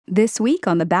This week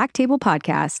on the Back Table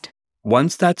Podcast.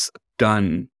 Once that's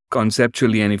done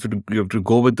conceptually, and if you have to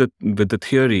go with the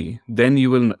theory, then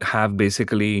you will have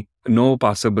basically no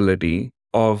possibility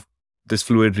of this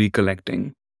fluid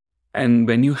recollecting. And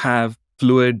when you have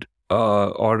fluid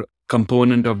or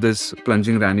component of this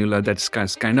plunging ranula that's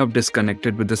kind of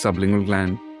disconnected with the sublingual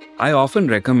gland, I often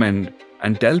recommend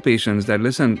and tell patients that,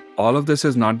 listen, all of this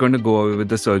is not going to go away with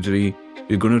the surgery.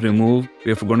 We're going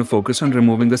to focus on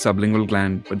removing the sublingual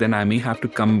gland, but then I may have to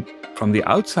come from the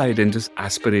outside and just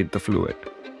aspirate the fluid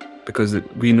because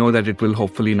we know that it will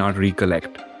hopefully not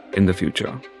recollect in the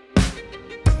future.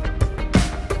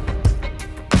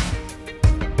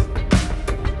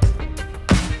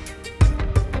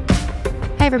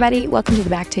 Hi, everybody. Welcome to the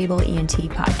Back Table ENT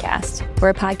podcast. We're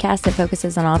a podcast that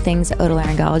focuses on all things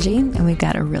otolaryngology, and we've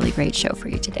got a really great show for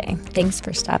you today. Thanks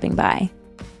for stopping by.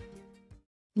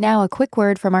 Now, a quick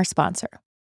word from our sponsor.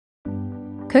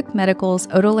 Cook Medical's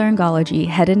otolaryngology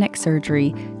head and neck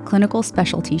surgery clinical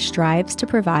specialty strives to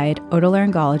provide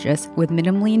otolaryngologists with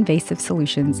minimally invasive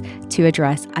solutions to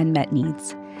address unmet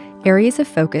needs. Areas of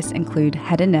focus include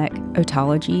head and neck,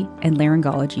 otology, and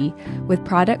laryngology, with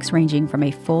products ranging from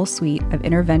a full suite of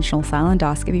interventional silent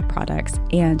endoscopy products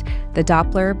and the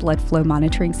Doppler blood flow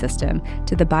monitoring system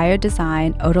to the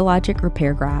BioDesign otologic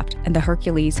repair graft and the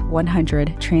Hercules 100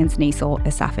 transnasal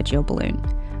esophageal balloon.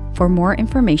 For more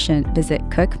information, visit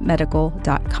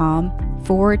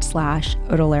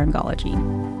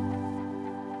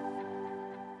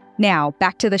cookmedical.com/otolaryngology. Now,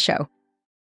 back to the show.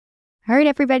 All right,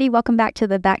 everybody, welcome back to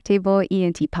the Back Table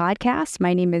ENT podcast.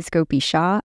 My name is Gopi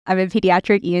Shah. I'm a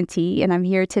pediatric ENT, and I'm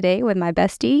here today with my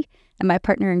bestie and my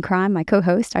partner in crime, my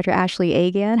co-host, Dr. Ashley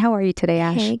Agan. How are you today,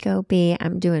 Ash? Hey, Gopi.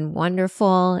 I'm doing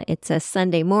wonderful. It's a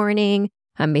Sunday morning.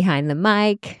 I'm behind the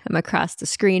mic. I'm across the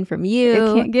screen from you.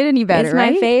 It can't get any better, it's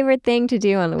right? It's my favorite thing to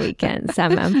do on the weekends.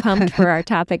 I'm pumped for our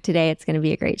topic today. It's going to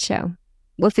be a great show.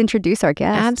 Let's introduce our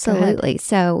guest. Absolutely.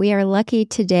 So we are lucky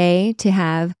today to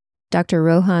have Dr.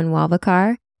 Rohan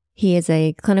Walveker. He is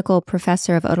a clinical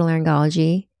professor of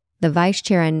otolaryngology, the vice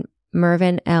chair and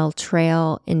Mervyn L.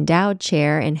 Trail Endowed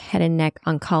Chair in Head and Neck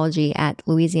Oncology at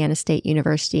Louisiana State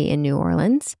University in New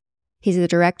Orleans. He's the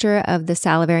director of the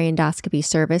salivary endoscopy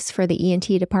service for the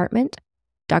ENT department.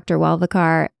 Dr.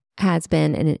 Walveker has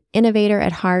been an innovator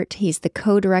at heart. He's the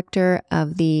co-director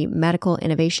of the Medical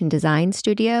Innovation Design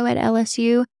Studio at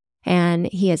LSU, and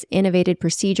he has innovated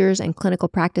procedures and clinical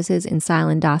practices in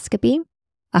silent endoscopy,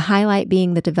 a highlight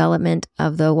being the development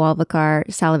of the Walveker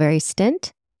salivary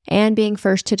stent and being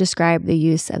first to describe the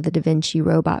use of the Da Vinci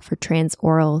robot for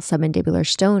transoral submandibular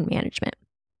stone management.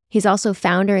 He's also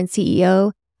founder and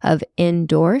CEO of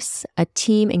Endorse, a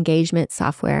team engagement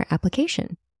software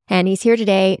application. And he's here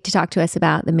today to talk to us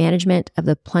about the management of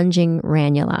the plunging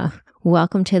ranula.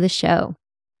 Welcome to the show.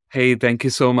 Hey, thank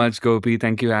you so much, Gopi.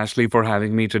 Thank you, Ashley, for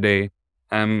having me today.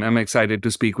 I'm excited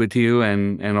to speak with you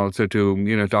and also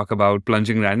to, talk about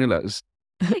plunging ranulas.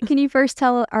 Can you first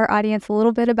tell our audience a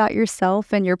little bit about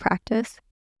yourself and your practice?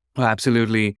 Oh,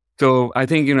 absolutely. So I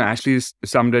think, Ashley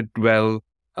summed it well.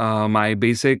 My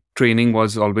basic training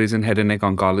was always in head and neck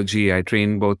oncology. I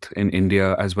trained both in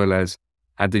India as well as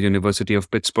at the University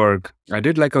of Pittsburgh. I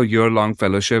did like a year-long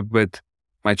fellowship with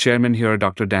my chairman here,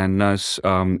 Dr. Dan Nuss,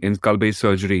 in skull-base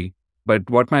surgery. But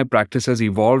what my practice has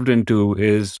evolved into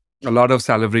is a lot of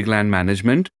salivary gland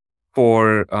management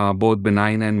for both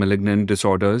benign and malignant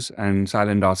disorders, and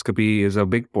silent endoscopy is a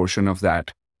big portion of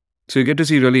that. So you get to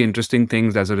see really interesting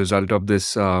things as a result of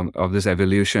this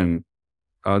evolution.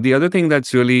 The other thing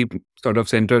that's really sort of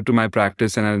centered to my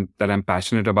practice and that I'm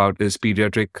passionate about is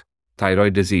pediatric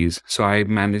thyroid disease. So I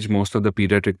manage most of the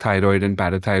pediatric thyroid and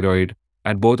parathyroid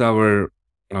at both our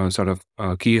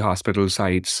key hospital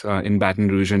sites in Baton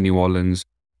Rouge and New Orleans,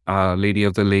 Lady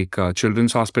of the Lake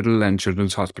Children's Hospital and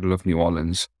Children's Hospital of New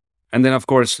Orleans. And then, of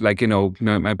course,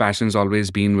 my passion's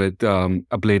always been with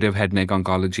ablative head neck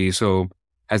oncology. So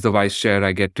as the vice chair,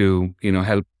 I get to,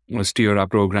 help steer our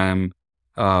program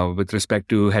with respect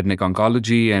to head neck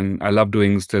oncology. And I love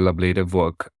doing still ablative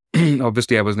work.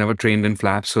 Obviously, I was never trained in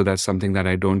flaps, so that's something that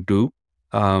I don't do.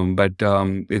 But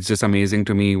it's just amazing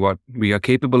to me what we are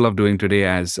capable of doing today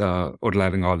as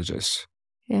otolaryngologists.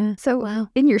 Yeah. So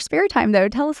in your spare time, though,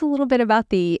 tell us a little bit about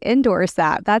the Endorse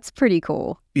app. That's pretty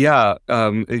cool. Yeah.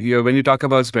 When you talk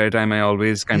about spare time, I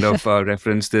always kind of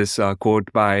reference this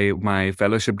quote by my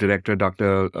fellowship director,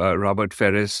 Dr. Robert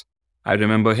Ferris. I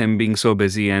remember him being so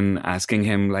busy and asking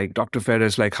him, Dr.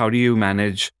 Ferris, how do you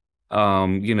manage, all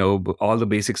the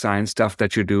basic science stuff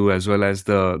that you do, as well as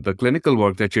the clinical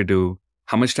work that you do?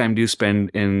 How much time do you spend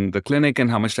in the clinic and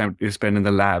how much time do you spend in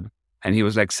the lab? And he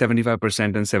was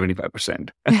 75% and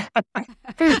 75%.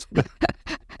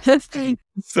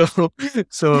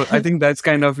 So I think that's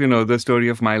kind of, the story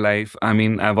of my life. I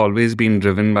mean, I've always been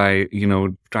driven by,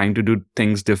 trying to do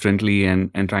things differently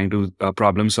and trying to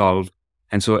problem solve.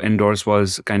 And so Endorse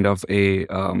was kind of a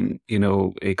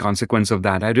consequence of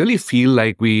that. I really feel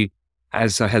like we,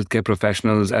 as healthcare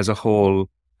professionals as a whole,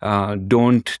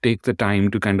 don't take the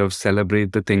time to kind of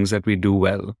celebrate the things that we do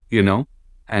well,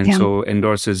 And Yeah. so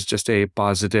Endorse is just a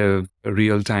positive,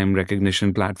 real-time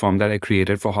recognition platform that I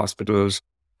created for hospitals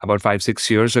about 5-6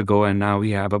 years ago. And now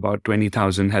we have about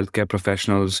 20,000 healthcare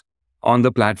professionals on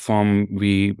the platform.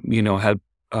 We, help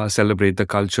celebrate the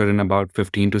culture in about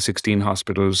 15 to 16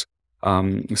 hospitals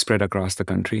spread across the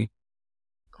country.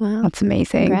 Wow. That's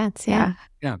amazing. Congrats. Yeah.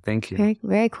 Yeah, thank you. Very,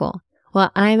 very cool.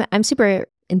 Well, I'm super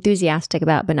enthusiastic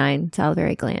about benign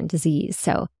salivary gland disease.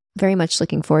 So very much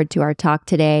looking forward to our talk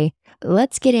today.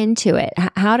 Let's get into it.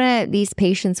 How do these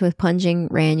patients with plunging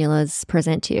ranulas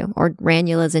present to you, or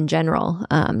ranulas in general?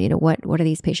 What are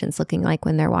these patients looking like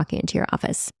when they're walking into your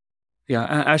office? Yeah,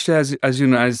 actually, as you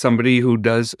know, as somebody who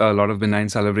does a lot of benign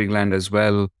salivary gland as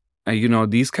well,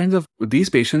 these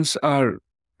patients are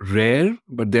rare,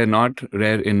 but they're not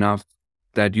rare enough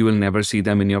that you will never see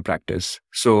them in your practice.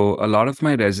 So a lot of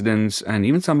my residents and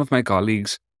even some of my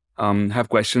colleagues have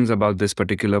questions about this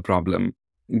particular problem.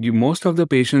 Most of the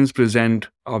patients present,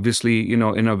 obviously, in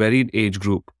a varied age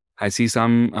group. I see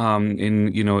some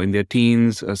in their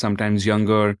teens, sometimes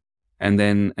younger,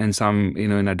 and some,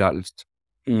 in adults.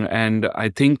 And I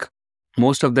think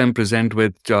most of them present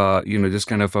with, just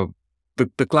kind of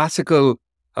the classical,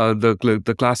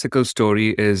 the classical story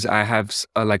is I have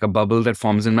like a bubble that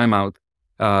forms in my mouth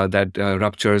that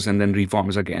ruptures and then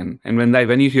reforms again. And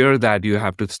when you hear that, you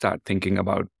have to start thinking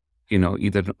about,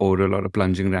 either an oral or a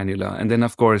plunging ranula. And then,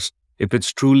 of course, if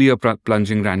it's truly a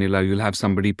plunging ranula, you'll have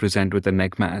somebody present with a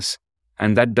neck mass.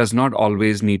 And that does not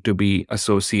always need to be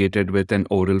associated with an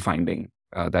oral finding.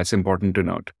 That's important to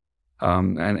note.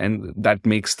 And that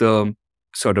makes the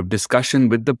sort of discussion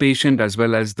with the patient as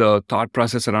well as the thought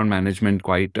process around management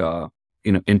quite,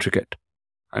 intricate.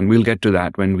 And we'll get to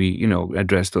that when we,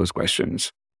 address those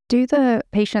questions. Do the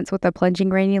patients with the plunging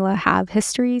ranula have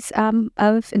histories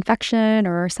of infection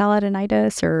or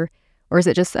salidinitis, or is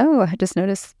it just, I just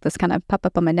noticed this kind of pop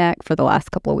up on my neck for the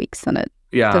last couple of weeks and it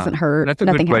doesn't hurt? That's a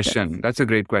nothing good question. happens. That's a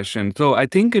great question. So I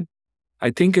think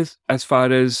as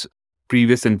far as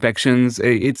previous infections,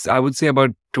 I would say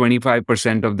about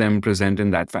 25% of them present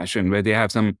in that fashion, where they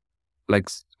have some like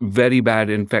very bad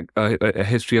a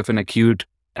history of an acute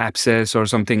abscess or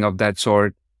something of that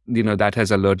sort, that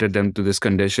has alerted them to this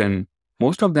condition.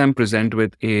 Most of them present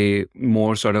with a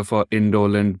more sort of a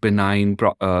indolent, benign,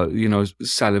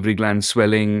 salivary gland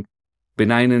swelling,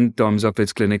 benign in terms of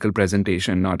its clinical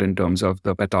presentation, not in terms of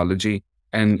the pathology.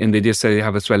 And they just say they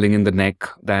have a swelling in the neck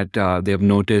that they have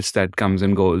noticed that comes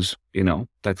and goes.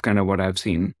 That's kind of what I've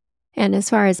seen. And as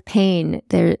far as pain,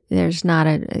 there's not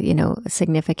a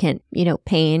significant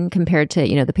pain compared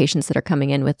to the patients that are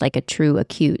coming in with like a true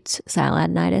acute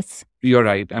silidinitis. You're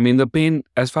right. I mean, the pain,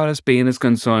 as far as pain is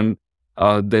concerned,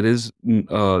 there is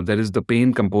the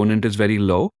pain component is very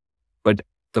low, but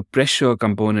the pressure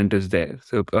component is there.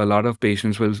 So a lot of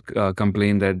patients will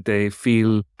complain that they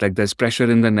feel like there's pressure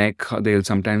in the neck. They'll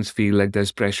sometimes feel like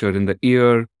there's pressure in the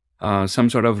ear, some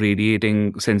sort of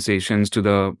radiating sensations to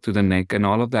the neck, and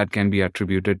all of that can be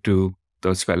attributed to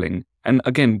the swelling. And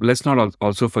again, let's not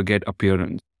also forget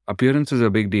appearance. Appearance is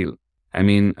a big deal. I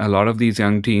mean, a lot of these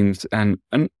young teens and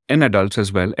adults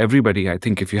as well, everybody, I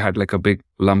think if you had like a big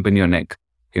lump in your neck,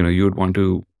 you want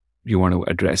to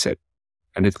address it,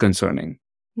 and it's concerning.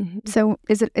 Mm-hmm. So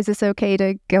is this okay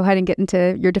to go ahead and get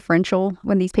into your differential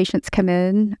when these patients come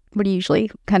in? What are you usually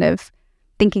kind of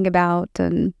thinking about?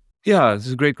 And yeah, this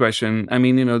is a great question. I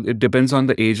mean, it depends on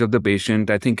the age of the patient.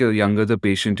 I think the younger the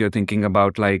patient, you're thinking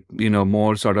about like,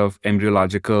 more sort of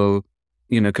embryological,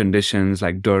 conditions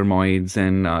like dermoids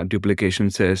and duplication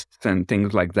cysts and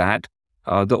things like that.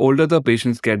 The older the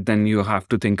patients get, then you have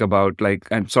to think about like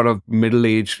sort of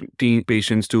middle-aged teen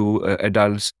patients to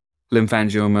adults,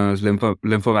 lymphangiomas,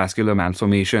 lymphovascular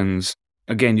malformations.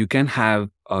 Again, you can have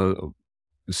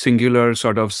singular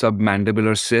sort of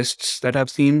submandibular cysts that I've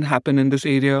seen happen in this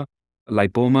area,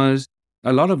 lipomas.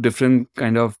 A lot of different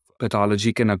kind of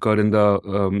pathology can occur in the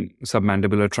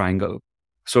submandibular triangle.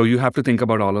 So you have to think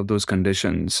about all of those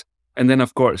conditions. And then,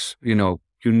 of course, you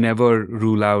never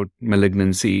rule out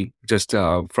malignancy just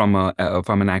from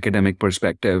an academic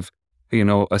perspective. A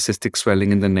cystic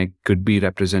swelling in the neck could be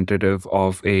representative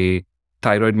of a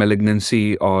thyroid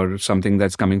malignancy or something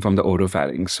that's coming from the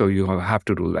oropharynx. So you have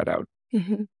to rule that out.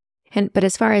 Mm-hmm. But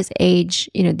as far as age,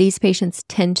 these patients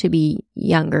tend to be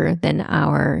younger than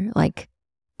our like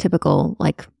typical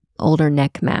like older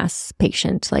neck mass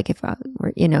patient, like if we're,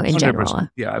 in 100%. general.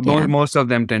 Yeah. Most of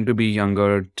them tend to be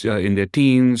younger, in their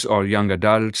teens or young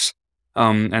adults.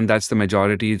 And that's the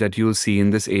majority that you'll see in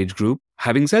this age group.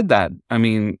 Having said that, I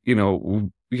mean,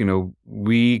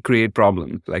 we create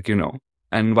problems,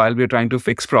 and while we're trying to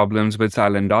fix problems with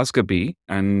endoscopy,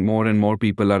 and more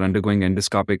people are undergoing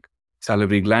endoscopic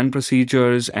salivary gland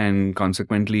procedures and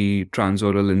consequently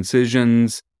transoral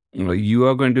incisions, you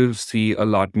are going to see a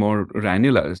lot more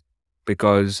ranulas,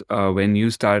 because when you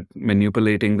start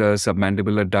manipulating the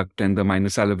submandibular duct and the minor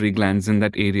salivary glands in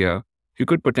that area, you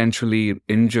could potentially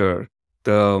injure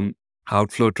the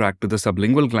outflow tract to the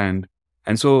sublingual gland.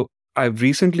 And so I've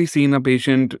recently seen a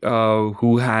patient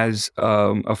who has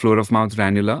a floor of mouth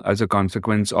ranula as a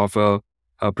consequence of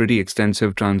a pretty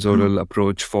extensive transoral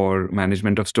approach for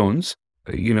management of stones.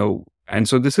 And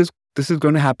so this is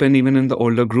going to happen even in the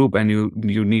older group, and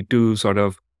you need to sort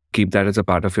of keep that as a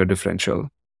part of your differential.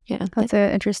 Yeah, that's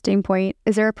an interesting point.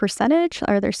 Is there a percentage?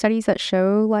 Are there studies that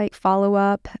show like follow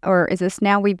up, or is this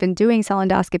now we've been doing cell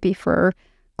endoscopy for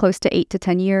close to 8 to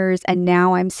 10 years, and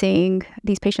now I'm seeing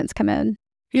these patients come in?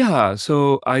 Yeah,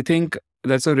 so I think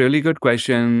that's a really good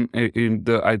question.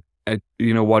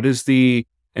 What is the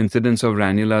incidence of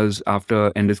ranulas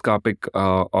after endoscopic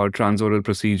or transoral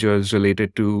procedures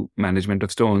related to management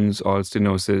of stones or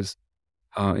stenosis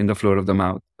in the floor of the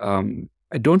mouth?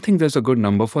 I don't think there's a good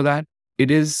number for that. It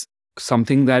is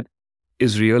something that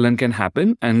is real and can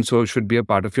happen, and so should be a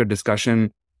part of your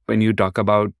discussion when you talk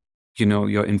about,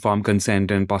 your informed consent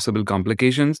and possible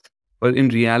complications. But in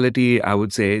reality, I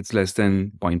would say it's less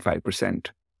than 0.5%.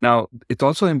 Now, it's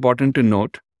also important to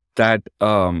note that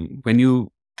when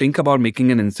you think about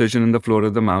making an incision in the floor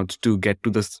of the mouth to get to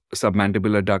the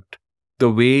submandibular duct, the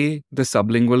way the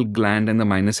sublingual gland and the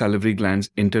minor salivary glands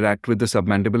interact with the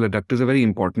submandibular duct is a very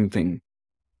important thing.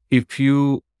 If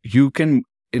you can,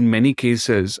 in many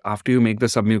cases, after you make the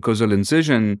submucosal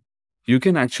incision, you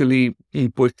can actually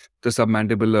push the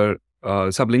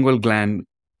sublingual gland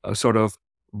sort of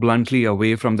bluntly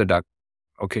away from the duct,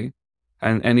 okay?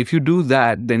 And if you do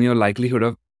that, then your likelihood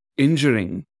of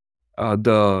injuring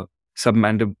the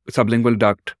sublingual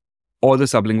duct or the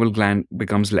sublingual gland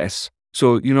becomes less.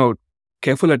 So,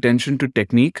 careful attention to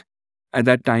technique at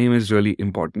that time is really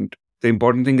important. The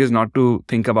important thing is not to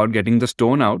think about getting the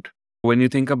stone out. When you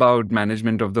think about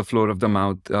management of the floor of the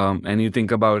mouth, and you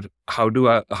think about how do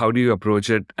you approach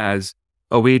it as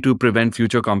a way to prevent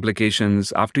future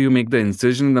complications, after you make the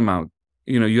incision in the mouth,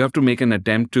 you have to make an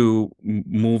attempt to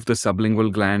move the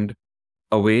sublingual gland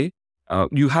away.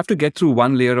 You have to get through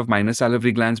one layer of minor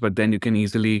salivary glands, but then you can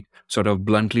easily sort of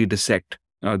bluntly dissect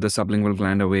the sublingual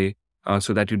gland away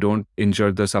so that you don't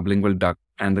injure the sublingual duct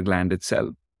and the gland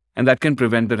itself. And that can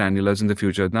prevent the ranulas in the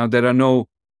future. Now, there are no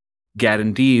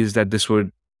guarantees that this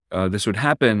would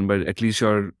happen, but at least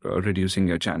you're reducing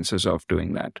your chances of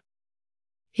doing that.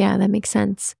 Yeah, that makes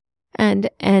sense. And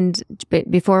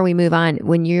before we move on,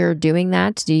 when you're doing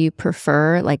that, do you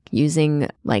prefer like using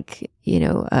like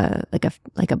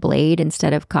a blade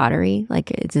instead of cautery?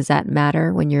 Like, does that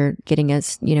matter when you're getting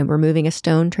removing a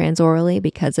stone transorally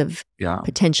because of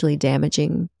potentially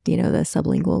damaging the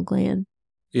sublingual gland?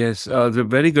 Yes, it's a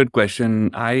very good question.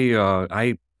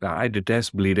 I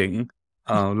detest bleeding.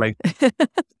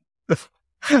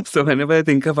 So whenever I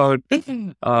think about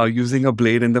using a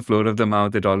blade in the floor of the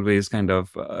mouth, it always kind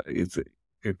of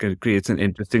it creates an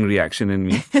interesting reaction in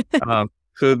me.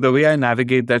 So the way I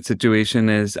navigate that situation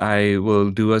is I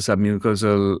will do a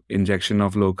submucosal injection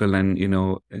of local and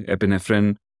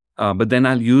epinephrine, but then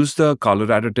I'll use the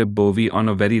Colorado tip Bovie on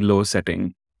a very low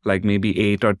setting, like maybe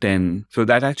 8 or 10. So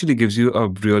that actually gives you a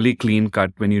really clean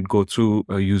cut when you go through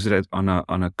use it on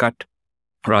a cut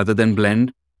rather than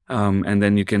blend. And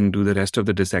then you can do the rest of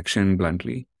the dissection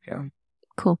bluntly. Yeah.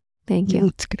 Cool. Thank you.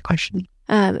 That's a good question.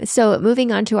 So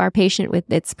moving on to our patient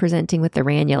that's presenting with the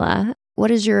ranula, what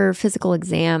does your physical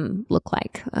exam look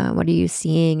like? What are you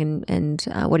seeing and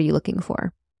what are you looking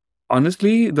for?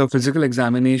 Honestly, the physical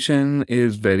examination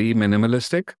is very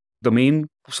minimalistic. The main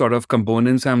sort of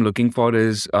components I'm looking for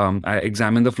is I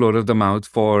examine the floor of the mouth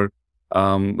for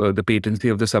the patency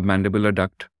of the submandibular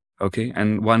duct. Okay.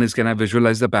 And one is, can I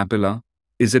visualize the papilla?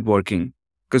 Is it working?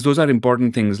 Because those are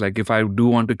important things. Like if I do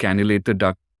want to cannulate the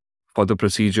duct for the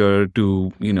procedure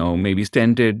to, maybe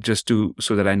stent it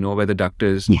so that I know where the duct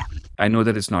is. Yeah. I know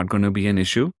that it's not going to be an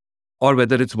issue, or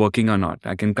whether it's working or not.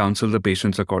 I can counsel the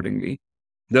patients accordingly.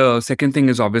 The second thing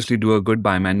is obviously do a good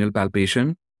bimanual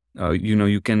palpation.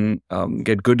 You can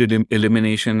get good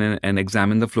elimination and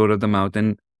examine the floor of the mouth.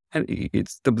 And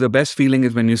it's the best feeling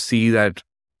is when you see that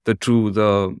the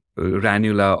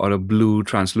ranula or a blue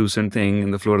translucent thing in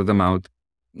the floor of the mouth.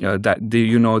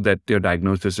 you know that your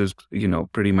diagnosis is,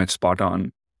 pretty much spot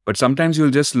on. But sometimes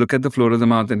you'll just look at the floor of the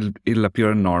mouth and it'll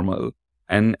appear normal.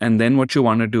 And then what you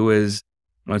want to do is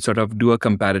sort of do a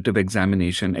comparative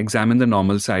examination, examine the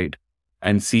normal side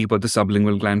and see what the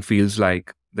sublingual gland feels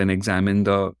like. Then examine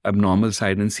the abnormal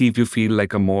side and see if you feel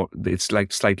like it's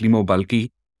like slightly more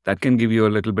bulky. That can give you a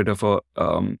little bit of a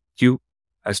cue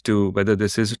as to whether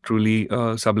this is truly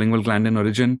a sublingual gland in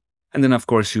origin. And then, of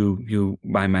course, you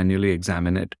bimanually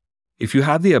examine it. If you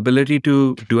have the ability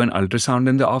to do an ultrasound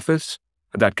in the office,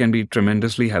 that can be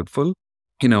tremendously helpful,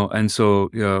 and so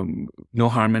no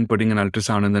harm in putting an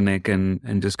ultrasound in the neck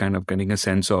and just kind of getting a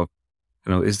sense of,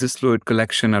 is this fluid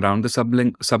collection around the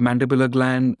submandibular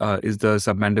gland? Is the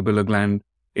submandibular gland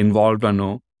involved or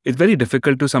no? It's very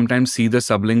difficult to sometimes see the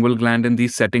sublingual gland in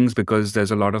these settings because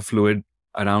there's a lot of fluid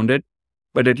around it.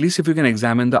 But at least if you can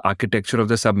examine the architecture of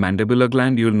the submandibular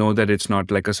gland, you'll know that it's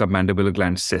not like a submandibular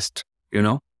gland cyst,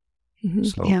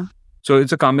 Mm-hmm. So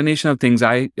it's a combination of things.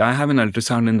 I have an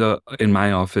ultrasound in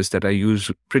my office that I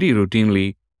use pretty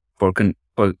routinely for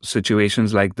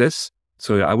situations like this.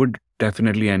 So I would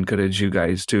definitely encourage you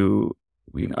guys to,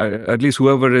 at least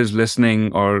whoever is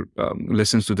listening or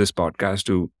listens to this podcast,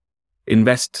 to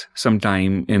invest some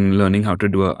time in learning how to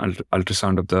do an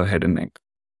ultrasound of the head and neck.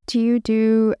 Do you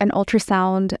do an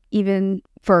ultrasound even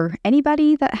for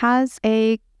anybody that has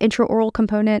a intraoral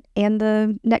component and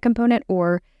the neck component,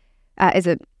 or is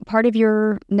it part of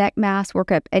your neck mass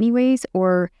workup anyways?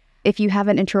 Or if you have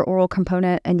an intraoral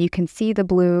component and you can see the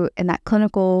blue and that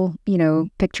clinical,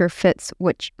 picture fits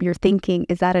what you're thinking,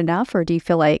 is that enough? Or do you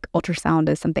feel like ultrasound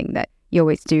is something that you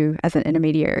always do as an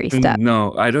intermediary step?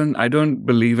 No, I don't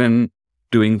believe in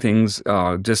doing things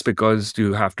just because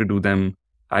you have to do them.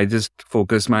 I just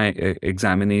focus my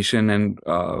examination and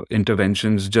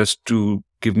interventions just to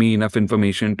give me enough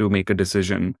information to make a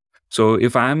decision. So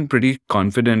if I'm pretty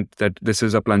confident that this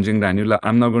is a plunging ranula,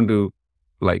 I'm not going to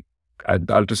the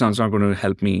ultrasound's not going to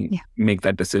help me make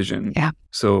that decision. Yeah.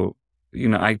 So,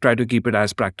 I try to keep it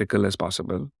as practical as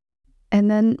possible. And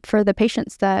then for the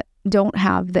patients that don't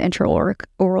have the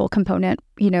intraoral component,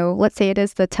 let's say it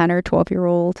is the 10 or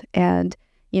 12-year-old and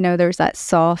there's that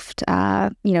soft,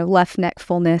 left neck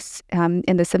fullness in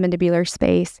the submandibular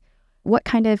space. What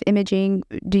kind of imaging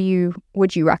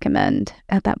would you recommend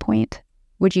at that point?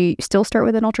 Would you still start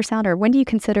with an ultrasound, or when do you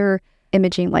consider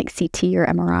imaging like CT or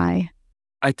MRI?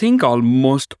 I think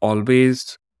almost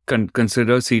always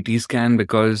consider CT scan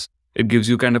because it gives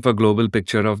you kind of a global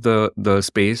picture of the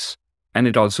space. And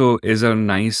it also is a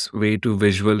nice way to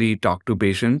visually talk to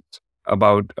patients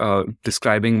about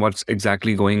describing what's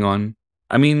exactly going on.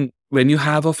 I mean, when you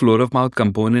have a floor of mouth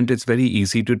component, it's very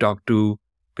easy to talk to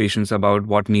patients about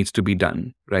what needs to be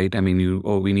done, right? I mean,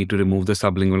 we need to remove the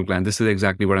sublingual gland. This is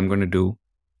exactly what I'm going to do.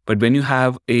 But when you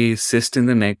have a cyst in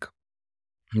the neck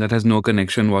that has no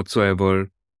connection whatsoever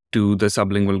to the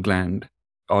sublingual gland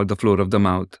or the floor of the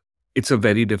mouth, it's a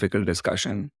very difficult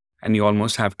discussion. And you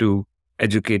almost have to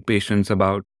educate patients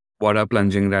about what are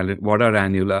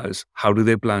ranulas, how do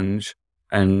they plunge,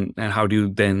 and how do you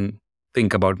then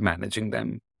think about managing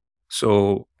them.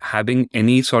 So having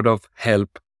any sort of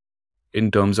help in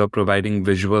terms of providing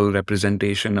visual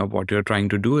representation of what you're trying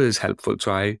to do is helpful.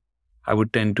 So I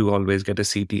would tend to always get a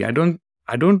CT. I don't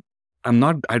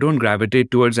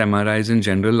gravitate towards MRIs in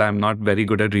general. I'm not very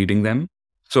good at reading them.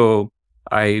 So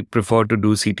I prefer to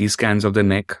do CT scans of the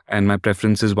neck, and my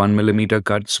preference is 1 millimeter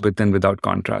cuts with and without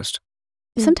contrast.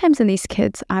 Sometimes in these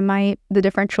kids, the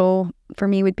differential for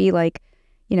me would be like,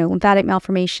 lymphatic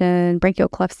malformation, branchial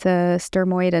cleft cyst,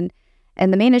 dermoid,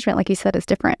 and the management, like you said, is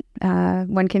different.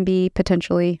 One can be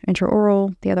potentially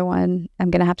intraoral. The other one,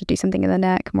 I'm going to have to do something in the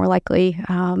neck, more likely.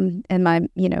 And my,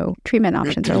 treatment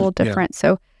options are a little different.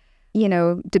 So,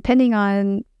 depending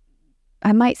on,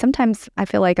 sometimes I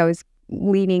feel like I was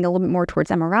leaning a little bit more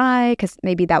towards MRI because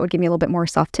maybe that would give me a little bit more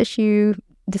soft tissue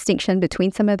distinction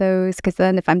between some of those. Because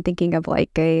then if I'm thinking of like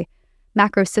a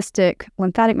macrocystic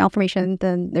lymphatic malformation,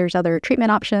 then there's other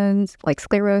treatment options like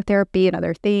sclerotherapy and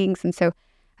other things. And so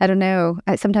I don't know.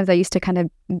 Sometimes I used to kind of,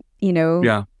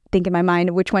 think in my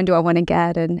mind, which one do I want to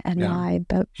get and why?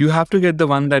 But you have to get the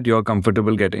one that you're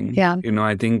comfortable getting. Yeah.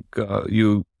 I think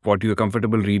what you're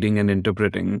comfortable reading and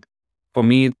interpreting. For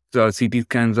me, the CT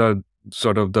scans are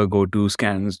sort of the go-to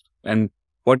scans. And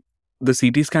what the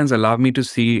CT scans allow me to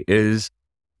see is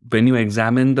when you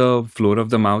examine the floor of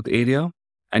the mouth area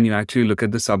and you actually look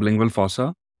at the sublingual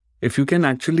fossa, if you can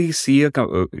actually see if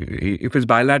it's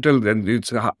bilateral, then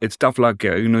it's tough luck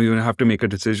here. You have to make a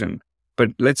decision. But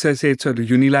let's say it's a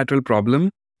unilateral problem,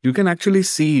 you can actually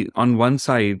see on one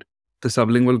side, the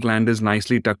sublingual gland is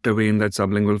nicely tucked away in that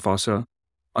sublingual fossa.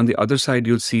 on the other side,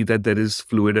 you'll see that there is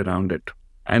fluid around it.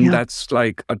 And that's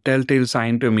like a telltale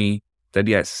sign to me that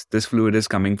yes, this fluid is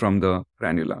coming from the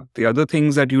ranula. The other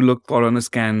things that you look for on a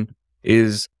scan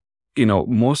is,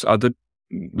 most other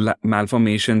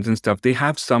malformations and stuff, they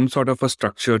have some sort of a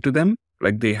structure to them,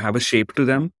 like they have a shape to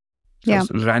them. So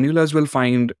ranulas will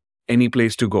find any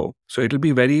place to go. So it'll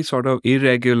be very sort of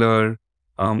irregular.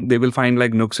 They will find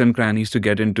like nooks and crannies to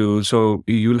get into. So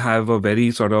you'll have a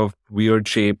very sort of weird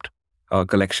shaped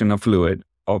collection of fluid,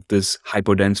 of this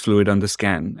hypodense fluid on the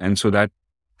scan. And so that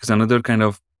is another kind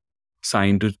of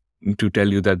sign to tell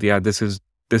you that,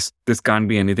 this can't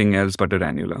be anything else but a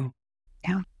ranula.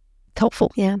 Yeah.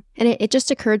 Helpful. Yeah. And it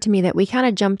just occurred to me that we kind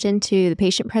of jumped into the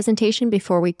patient presentation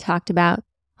before we talked about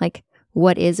like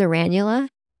what is a ranula.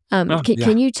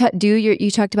 Can you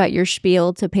you talked about your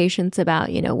spiel to patients about,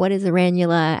 what is a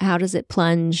ranula? How does it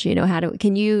plunge?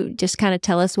 Can you just kind of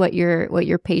tell us what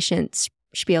your patient's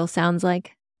spiel sounds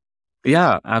like?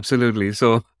 Yeah, absolutely.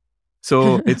 So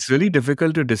it's really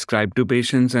difficult to describe to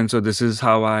patients. And so this is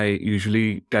how I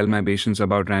usually tell my patients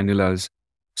about ranulas.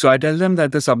 So I tell them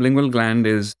that the sublingual gland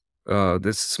is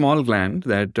this small gland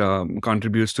that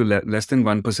contributes to less than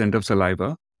 1% of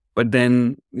saliva. But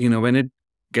then, when it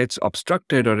gets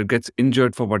obstructed or it gets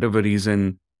injured for whatever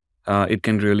reason, it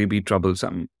can really be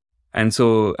troublesome. And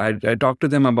so I talk to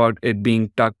them about it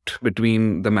being tucked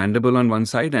between the mandible on one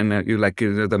side, and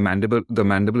the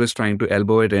mandible is trying to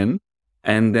elbow it in,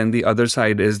 and then the other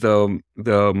side is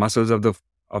the muscles of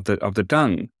the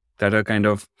tongue that are kind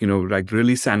of like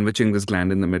really sandwiching this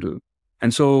gland in the middle.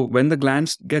 And so when the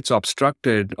gland gets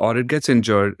obstructed or it gets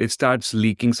injured, it starts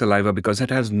leaking saliva because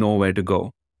it has nowhere to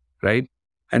go, right?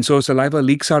 And so saliva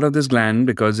leaks out of this gland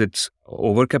because it's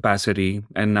overcapacity,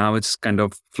 and now it's kind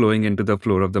of flowing into the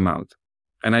floor of the mouth.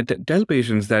 And I tell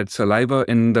patients that saliva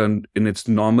in its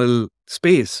normal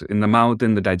space, in the mouth,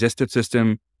 in the digestive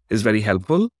system, is very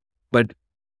helpful. But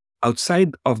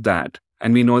outside of that,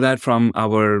 and we know that from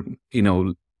our,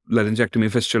 laryngectomy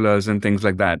fistulas and things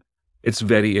like that, it's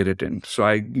very irritant. So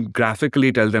I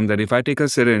graphically tell them that if I take a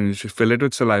syringe, fill it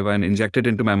with saliva and inject it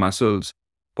into my muscles,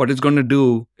 what it's going to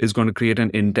do is going to create an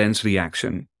intense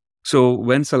reaction. So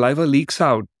when saliva leaks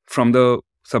out from the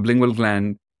sublingual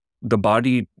gland, the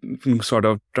body sort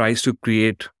of tries to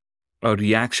create a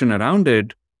reaction around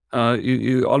it,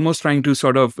 you're almost trying to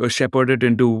sort of shepherd it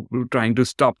into trying to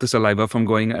stop the saliva from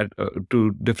going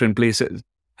to different places.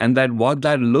 And what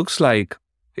that looks like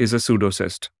is a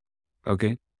pseudocyst.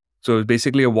 Okay. So it's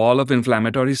basically a wall of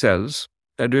inflammatory cells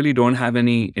that really don't have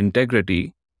any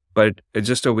integrity, but it's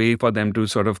just a way for them to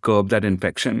sort of curb that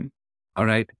infection. All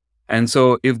right. And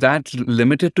so if that's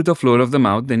limited to the floor of the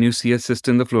mouth, then you see a cyst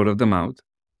in the floor of the mouth.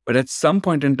 But at some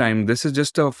point in time, this is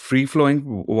just a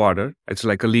free-flowing water. It's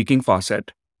like a leaking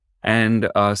faucet. And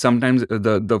sometimes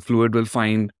the fluid will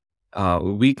find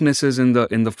weaknesses in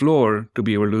the floor to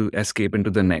be able to escape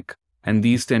into the neck. And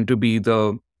these tend to be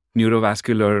the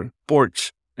neurovascular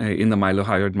ports in the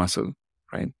mylohyoid muscle,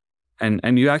 right?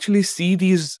 And you actually see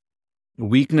these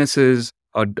weaknesses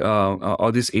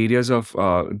or these areas of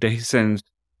dehiscence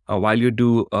while you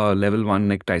do a level 1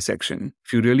 neck dissection.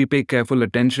 If you really pay careful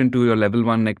attention to your level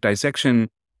 1 neck dissection,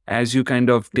 as you kind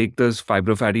of take this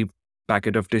fibrofatty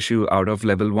packet of tissue out of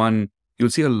level 1, you'll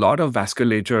see a lot of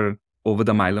vasculature over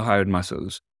the mylohyoid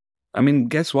muscles. I mean,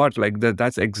 guess what? Like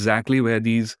that's exactly where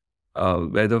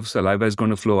where the saliva is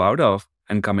going to flow out of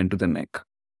and come into the neck.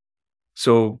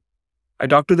 So I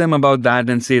talk to them about that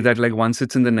and say that like once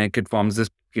it's in the neck, it forms this,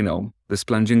 this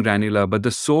plunging ranula, but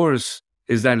the source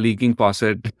is that leaking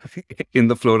faucet in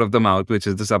the floor of the mouth, which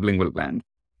is the sublingual gland.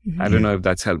 Mm-hmm. I don't know if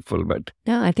that's helpful, but...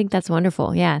 No, I think that's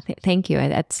wonderful. Yeah, thank you.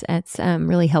 That's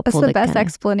really helpful. That's the best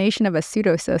explanation of a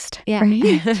pseudocyst. Yeah.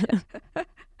 Right?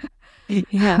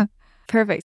 Yeah,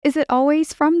 perfect. Is it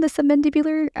always from the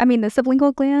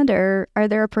sublingual gland, or are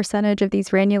there a percentage of these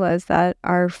ranulas that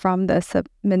are from the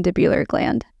submandibular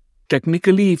gland?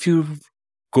 Technically, if you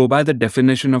go by the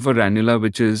definition of a ranula,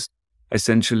 which is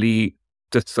essentially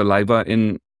just saliva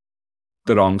in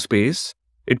the wrong space,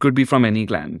 it could be from any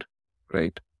gland,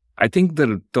 right? I think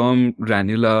the term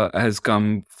ranula has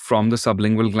come from the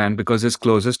sublingual gland because it's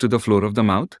closest to the floor of the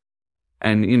mouth.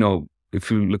 And, if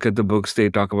you look at the books, they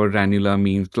talk about ranula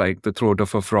means like the throat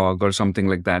of a frog or something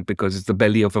like that, because it's the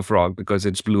belly of a frog, because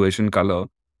it's bluish in color.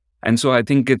 And so I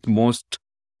think it's most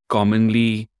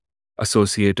commonly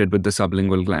associated with the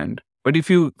sublingual gland. But if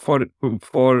you,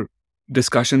 for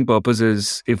discussion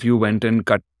purposes, if you went and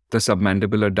cut the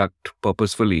submandibular duct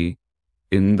purposefully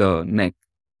in the neck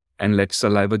and let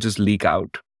saliva just leak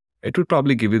out, it would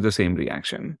probably give you the same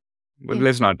reaction. but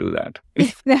let's not do that.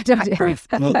 No, don't do it.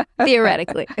 Well,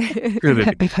 theoretically.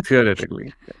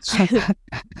 Theoretically. Yes.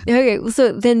 Okay,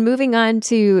 so then moving on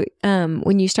to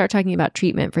when you start talking about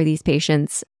treatment for these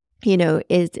patients,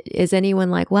 is anyone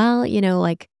like, well,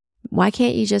 like, why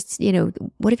can't you just,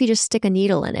 what if you just stick a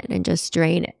needle in it and just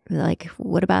drain it? Like,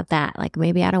 what about that? Like,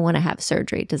 maybe I don't want to have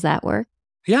surgery. Does that work?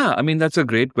 Yeah, I mean, that's a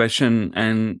great question.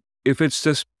 And if it's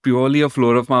just purely a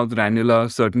floor of mouth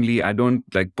ranula, certainly I don't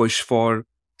push for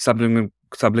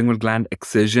sublingual gland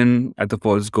excision at the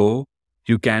first go.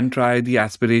 You can try the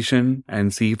aspiration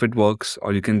and see if it works,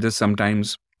 or you can just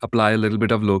sometimes apply a little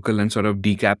bit of local and sort of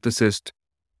decap the cyst.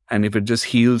 And if it just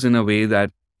heals in a way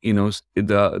that,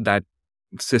 that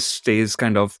cyst stays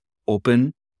kind of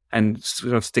open and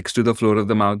sort of sticks to the floor of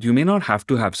the mouth, you may not have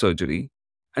to have surgery.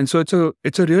 And so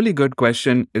it's a really good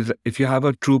question. Is if you have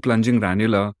a true plunging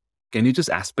ranula, can you just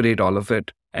aspirate all of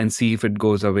it and see if it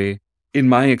goes away? In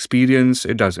my experience,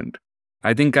 it doesn't.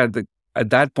 I think at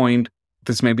that point,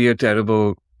 this may be a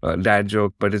terrible dad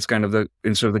joke, but it's kind of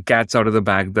instead of the cat's out of the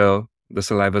bag, the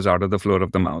saliva's out of the floor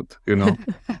of the mouth,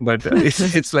 But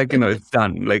it's like, it's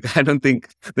done. Like, I don't think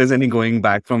there's any going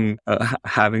back from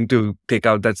having to take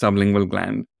out that sublingual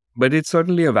gland. But it's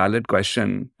certainly a valid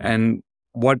question. And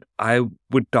what I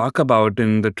would talk about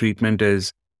in the treatment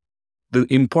is the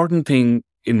important thing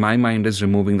in my mind is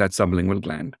removing that sublingual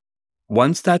gland.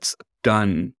 Once that's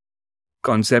done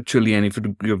conceptually, and if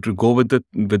you have to go with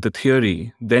the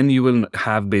theory, then you will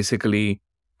have basically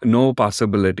no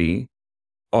possibility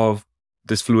of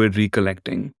this fluid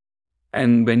recollecting.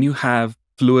 And when you have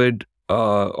fluid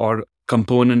or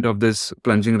component of this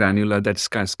plunging ranula that's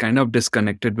kind of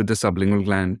disconnected with the sublingual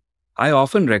gland, I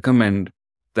often recommend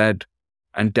that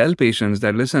and tell patients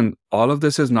that, listen, all of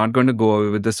this is not going to go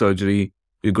away with the surgery.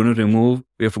 We're going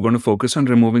to focus on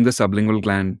removing the sublingual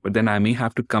gland, but then I may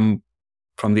have to come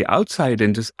from the outside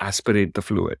and just aspirate the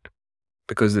fluid,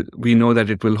 because we know that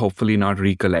it will hopefully not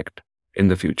recollect in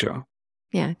the future.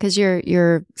 Yeah, because your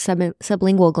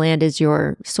sublingual gland is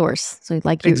your source. So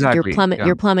like Exactly,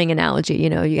 your plumbing analogy,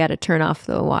 you got to turn off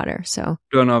the water. So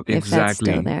turn off, if exactly. That's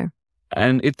still there.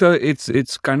 And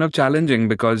it's kind of challenging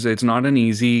because it's not an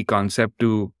easy concept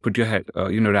to put your head,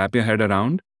 wrap your head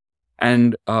around.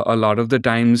 And a lot of the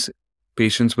times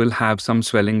patients will have some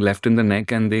swelling left in the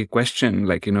neck and they question,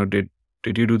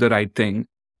 did you do the right thing?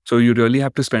 So you really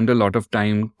have to spend a lot of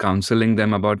time counseling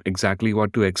them about exactly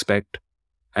what to expect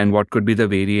and what could be the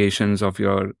variations of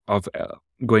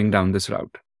going down this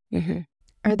route. Mm-hmm.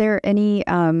 Are there any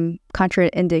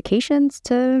contraindications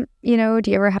to,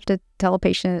 do you ever have to tell a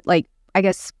patient, I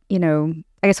guess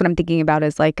what I'm thinking about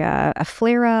is like a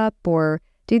flare up, or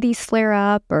do these flare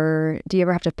up, or do you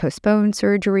ever have to postpone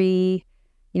surgery?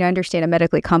 I understand a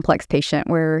medically complex patient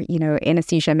where,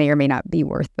 anesthesia may or may not be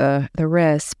worth the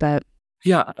risk, but.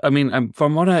 Yeah, I mean,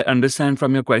 from what I understand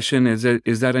from your question, are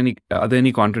there any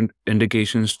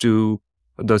contraindications to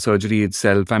the surgery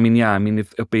itself? I mean,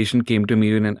 if a patient came to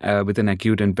me with an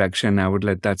acute infection, I would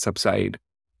let that subside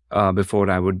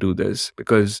before I would do this,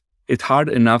 because it's hard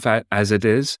enough as it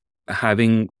is,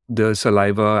 having the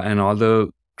saliva and all the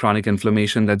chronic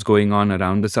inflammation that's going on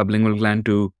around the sublingual gland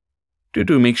to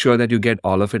make sure that you get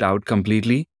all of it out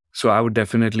completely. So I would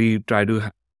definitely try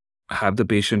to have the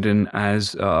patient in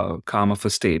as calm of a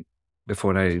state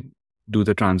before I do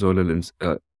the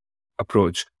transoral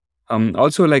approach.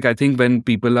 Also, I think when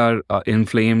people are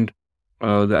inflamed,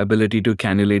 the ability to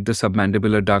cannulate the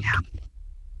submandibular duct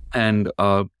and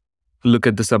look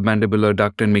at the submandibular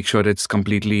duct and make sure it's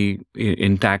completely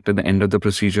intact at the end of the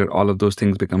procedure, all of those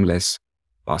things become less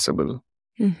possible.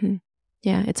 Mm-hmm.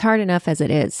 Yeah, it's hard enough as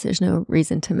it is. There's no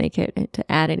reason to make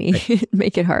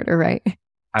it harder, right?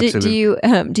 Absolutely.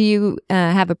 Do you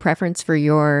have a preference for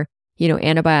your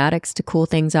antibiotics to cool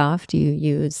things off? Do you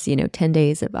use 10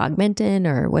 days of Augmentin,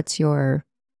 or what's your?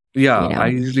 Yeah, I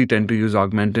usually tend to use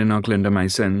Augmentin or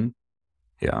clindamycin.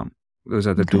 Yeah, those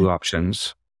are the two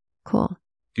options. Cool.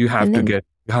 You have to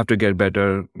get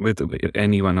better with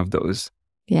any one of those.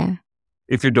 Yeah.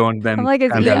 If you don't, then I'm like,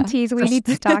 as EMTs, we need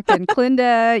stock in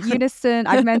Clinda, Unison,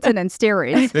 Augmentin, and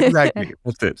steroids. Exactly,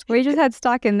 that's it. We just had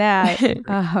stock in that.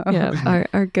 Yeah,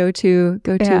 our go-to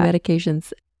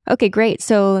medications. Okay, great.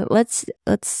 So let's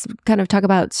kind of talk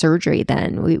about surgery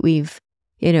then. We've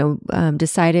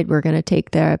decided we're going to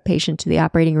take the patient to the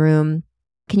operating room.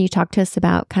 Can you talk to us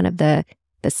about kind of the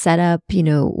setup?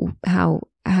 How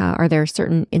are there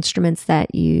certain instruments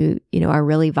that you are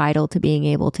really vital to being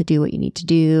able to do what you need to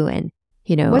do? And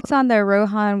what's on the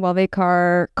Rohan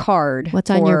Walveker card? What's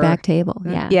on your back table?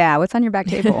 Yeah, what's on your back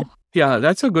table? Yeah,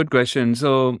 that's a good question.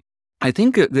 So I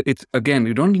think it's, again,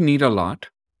 you don't need a lot.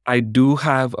 I do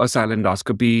have a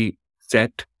silendoscopy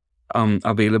set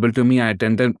available to me, I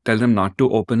tend to tell them not to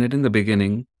open it in the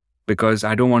beginning, because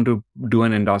I don't want to do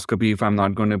an endoscopy if I'm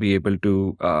not going to be able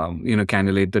to,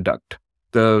 cannulate the duct.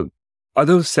 The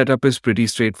other setup is pretty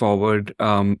straightforward.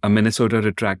 A Minnesota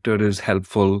retractor is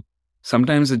helpful.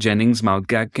 Sometimes a Jennings mouth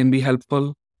gag can be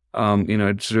helpful.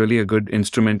 It's really a good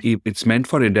instrument. It's meant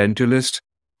for edentulous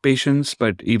patients,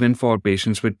 but even for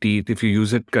patients with teeth, if you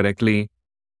use it correctly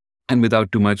and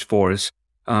without too much force,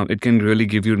 it can really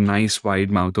give you nice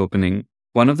wide mouth opening.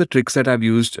 One of the tricks that I've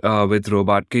used with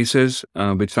robot cases,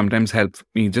 which sometimes help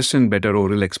me just in better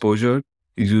oral exposure,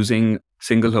 is using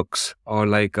single hooks, or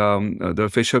like the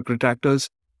fish hook retractors.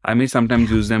 I may sometimes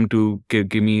use them to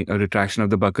give me a retraction of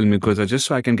the buccal mucosa just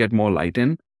so I can get more light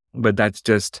in. But that's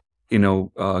just,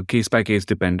 case by case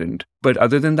dependent. But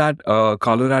other than that,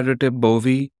 Colorado tip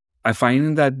Bowie, I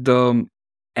find that the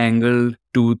angled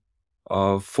tooth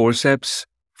forceps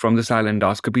from the style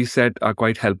endoscopy set are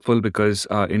quite helpful, because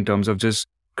in terms of just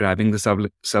grabbing the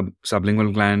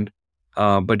sublingual gland,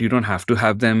 but you don't have to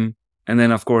have them. And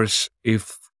then, of course,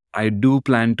 if I do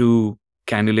plan to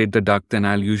cannulate the duct, then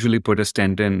I'll usually put a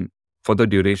stent in for the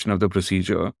duration of the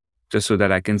procedure, just so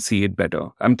that I can see it better.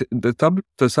 The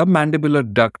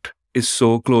submandibular duct is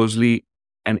so closely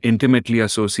and intimately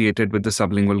associated with the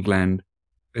sublingual gland.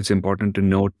 It's important to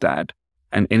note that.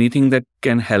 And anything that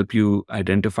can help you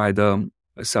identify the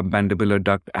submandibular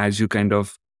duct as you kind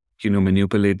of,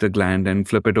 manipulate the gland and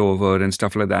flip it over and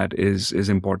stuff like that is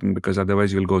important, because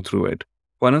otherwise you'll go through it.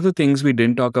 One of the things we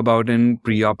didn't talk about in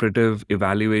preoperative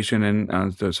evaluation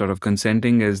and the sort of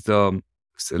consenting is the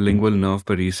lingual nerve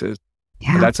paresis.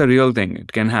 Yeah. That's a real thing.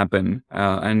 It can happen.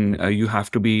 And you have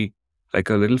to be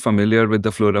like a little familiar with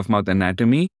the floor of mouth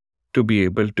anatomy to be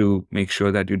able to make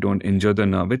sure that you don't injure the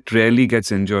nerve. It rarely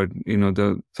gets injured.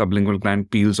 The sublingual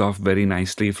gland peels off very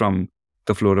nicely from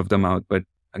the floor of the mouth. But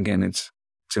again, it's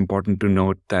important to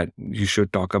note that you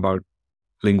should talk about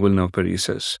lingual nerve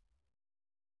paresis.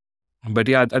 But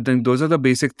yeah, I think those are the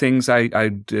basic things. I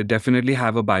definitely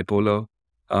have a bipolar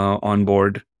on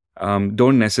board.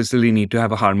 Don't necessarily need to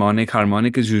have a harmonic.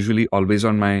 Harmonic is usually always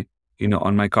on my,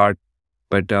 on my cart.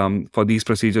 But for these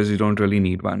procedures, you don't really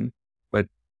need one. But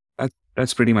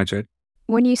that's pretty much it.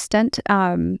 When you stent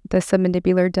the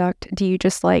submandibular duct, do you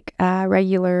just like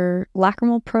regular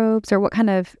lacrimal probes, or what kind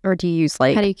of, or do you use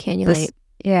like... How do you cannulate?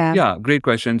 Yeah, great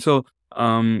question. So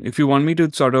if you want me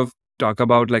to sort of talk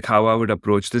about like how I would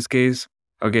approach this case,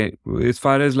 okay, as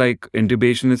far as like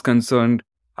intubation is concerned,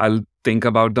 I'll think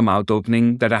about the mouth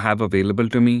opening that I have available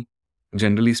to me.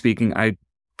 Generally speaking, I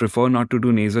prefer not to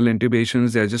do nasal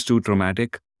intubations. They're just too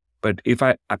traumatic. But if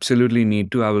I absolutely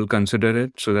need to, I will consider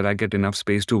it so that I get enough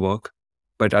space to work.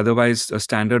 But otherwise, a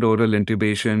standard oral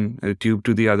intubation, a tube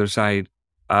to the other side,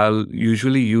 I'll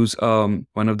usually use one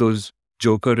of those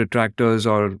joker retractors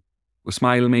or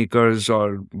smile makers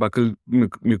or buccal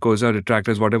mucosa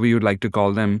retractors, whatever you'd like to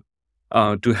call them,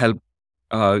 to help,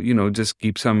 just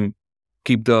keep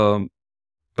the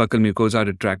buccal mucosa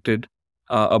retracted.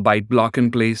 A bite block in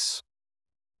place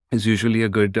is usually a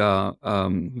good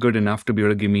enough to be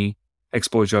able to give me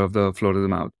exposure of the floor of the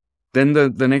mouth. Then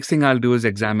the next thing I'll do is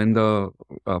examine the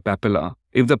papilla.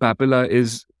 If the papilla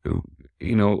is,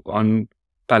 on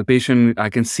palpation, I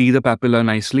can see the papilla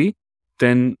nicely,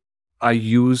 then I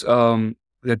use, there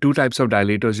are two types of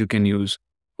dilators you can use.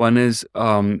 One is,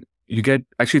 you get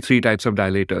actually three types of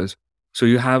dilators. So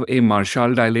you have a Marshall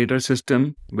dilator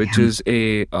system, which is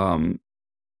a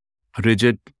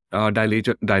rigid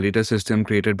dilator system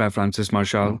created by Francis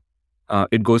Marshall.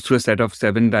 It goes through a set of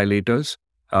 7 dilators,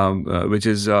 which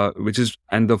is,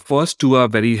 and the first 2 are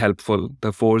very helpful,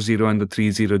 the 4-0 and the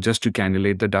 3-0, just to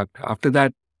cannulate the duct. After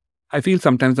that, I feel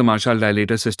sometimes the Marshall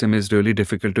dilator system is really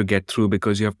difficult to get through,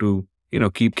 because you have to,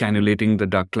 keep cannulating the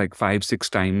duct like 5-6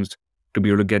 times to be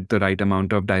able to get the right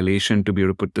amount of dilation to be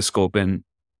able to put the scope in.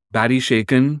 Barry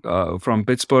Shaken from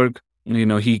Pittsburgh,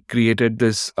 he created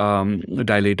this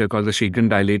dilator called the Shaken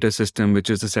dilator system, which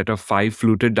is a set of 5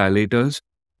 fluted dilators.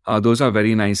 Those are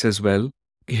very nice as well.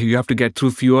 You have to get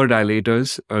through fewer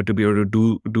dilators to be able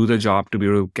to do the job, to be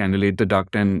able to cannulate the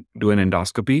duct and do an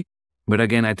endoscopy. But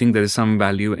again, I think there is some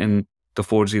value in the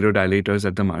 4-0 dilators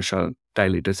that the Marshall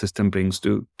dilator system brings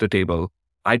to the table.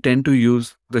 I tend to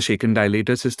use the Shaken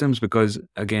dilator systems because,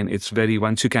 again,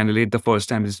 once you cannulate the first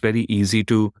time, it's very easy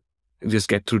to just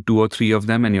get through 2 or 3 of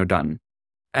them and you're done.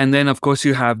 And then, of course,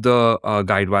 you have the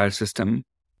guide wire system.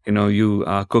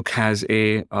 Cook has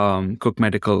Cook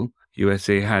Medical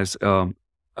USA has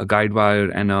a guide wire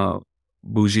and a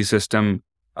bougie system,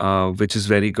 which is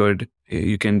very good.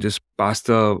 You can just pass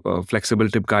the flexible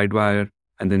tip guide wire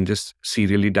and then just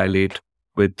serially dilate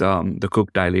with the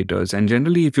Cook dilators. And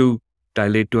generally, if you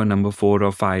dilate to a number 4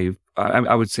 or 5,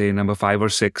 I would say number 5 or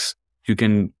 6, you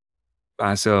can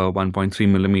pass a 1.3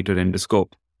 millimeter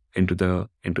endoscope into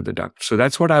the duct. So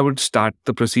that's what I would start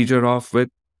the procedure off with.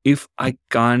 If I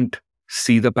can't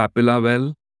see the papilla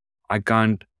well, I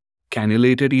can't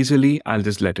cannulate it easily, I'll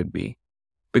just let it be.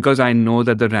 Because I know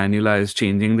that the ranula is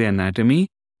changing the anatomy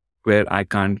where I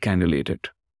can't cannulate it.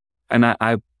 And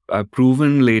I've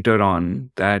proven later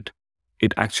on that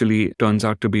it actually turns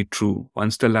out to be true.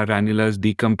 Once the ranula is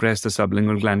decompressed, the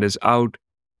sublingual gland is out,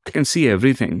 I can see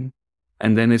everything.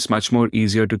 And then it's much more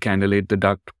easier to cannulate the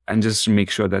duct and just make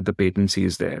sure that the patency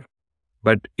is there.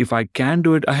 But if I can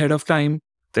do it ahead of time,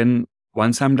 then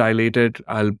once I'm dilated,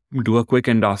 I'll do a quick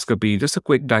endoscopy, just a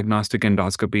quick diagnostic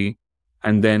endoscopy,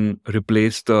 and then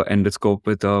replace the endoscope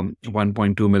with a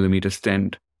 1.2 millimeter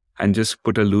stent and just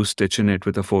put a loose stitch in it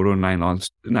with a 4-0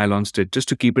 nylon stitch just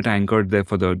to keep it anchored there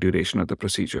for the duration of the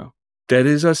procedure. There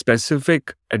is a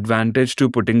specific advantage to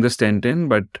putting the stent in,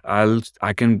 but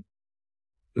I can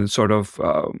sort of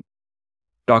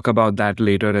talk about that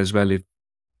later as well,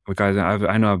 because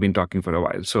I know I've been talking for a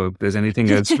while. So if there's anything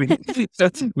else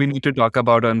we need to talk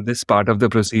about on this part of the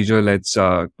procedure, let's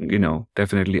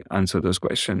definitely answer those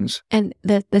questions. And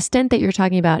the stent that you're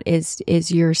talking about is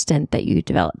your stent that you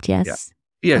developed, yes? Yeah.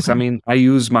 Yes, okay. I mean, I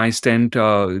use my stent.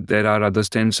 There are other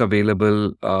stents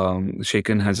available.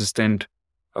 Shaken has a stent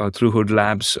through Hood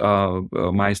Labs.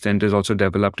 My stent is also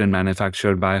developed and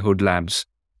manufactured by Hood Labs,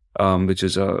 which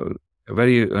is a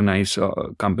very nice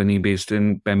company based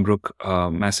in Pembroke,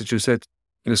 Massachusetts.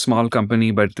 A small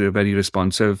company, but very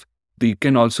responsive. You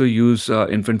can also use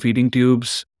infant feeding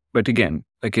tubes. But again,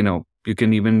 you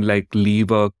can even leave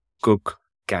a Cook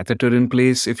catheter in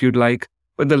place if you'd like.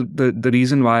 But the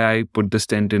reason why I put the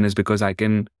stent in is because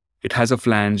it has a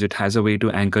flange, it has a way to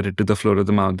anchor it to the floor of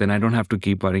the mouth. Then I don't have to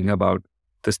keep worrying about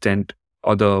the stent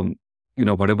or the,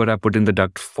 whatever I put in the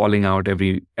duct falling out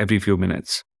every few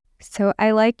minutes. So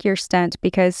I like your stent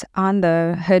because on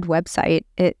the Hood website,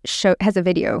 it has a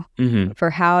video for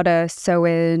how to sew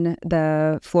in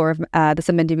the floor of the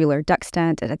submandibular duct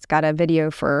stent. And it's got a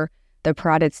video for the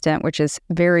parotid stent, which is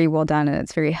very well done and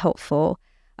it's very helpful.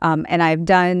 And I've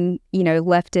done,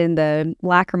 left in the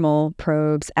lacrimal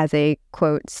probes as a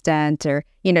quote stent or,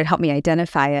 to help me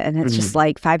identify it. And it's just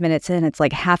 5 minutes in, it's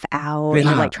half out. Yeah.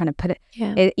 And you're trying to put it,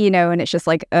 and it's just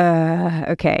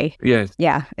okay. Yes.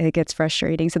 Yeah, it gets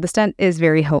frustrating. So the stent is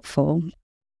very helpful.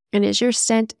 And is your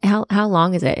stent, how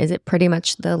long is it? Is it pretty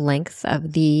much the length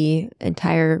of the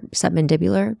entire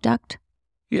submandibular duct?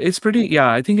 Yeah, it's pretty,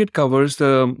 I think it covers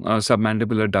the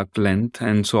submandibular duct length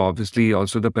and so obviously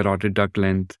also the parotid duct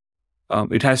length.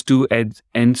 It has two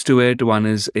ends to it. One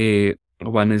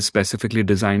is specifically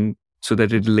designed so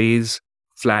that it lays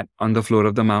flat on the floor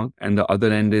of the mouth and the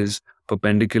other end is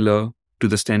perpendicular to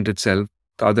the stent itself.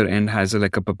 The other end has a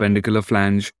perpendicular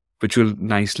flange which will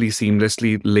nicely,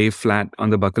 seamlessly lay flat on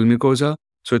the buccal mucosa.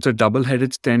 So it's a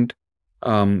double-headed stent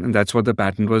and that's what the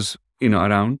patent was,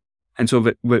 around. And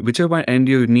so whichever end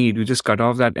you need, you just cut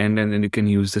off that end and then you can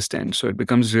use the stent. So it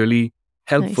becomes really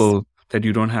helpful that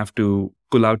you don't have to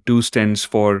pull out two stents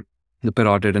for the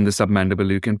parotid and the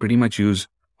submandible. You can pretty much use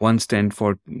one stent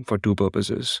for two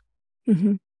purposes.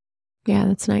 Mm-hmm. Yeah,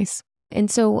 that's nice.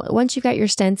 And so once you've got your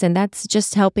stents in, that's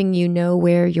just helping you know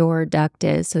where your duct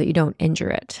is so that you don't injure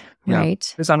it, right?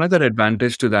 Yeah. There's another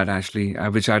advantage to that, Ashley,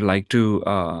 which I'd like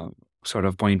to sort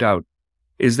of point out,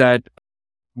 is that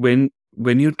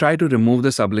when you try to remove the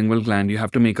sublingual gland, you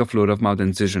have to make a floor of mouth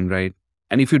incision, right?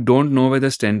 And if you don't know where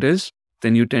the stent is,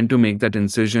 then you tend to make that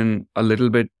incision a little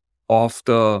bit off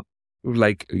the,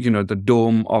 the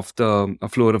dome of the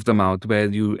floor of the mouth where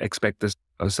you expect the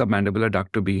submandibular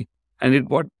duct to be. And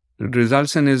what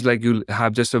results in is you'll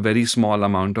have just a very small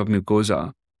amount of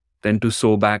mucosa then to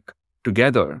sew back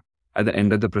together at the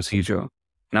end of the procedure.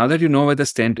 Now that you know where the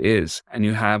stent is and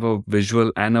you have a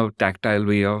visual and a tactile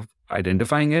way of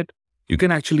identifying it, you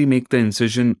can actually make the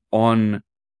incision on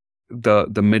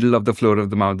the middle of the floor of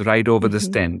the mouth, right over the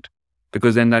stent,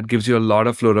 because then that gives you a lot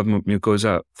of floor of mouth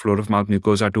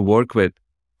mucosa to work with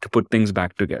to put things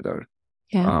back together.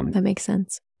 Yeah, that makes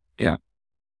sense. Yeah.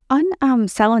 On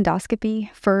cell endoscopy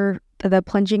for the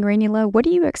plunging ranula, what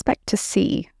do you expect to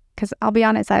see? Because I'll be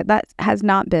honest, that has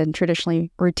not been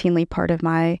traditionally routinely part of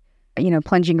my,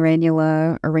 plunging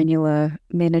ranula or ranula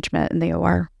management in the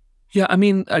OR. Yeah, I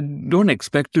mean, I don't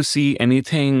expect to see any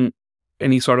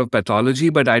sort of pathology,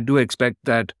 but I do expect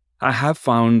that I have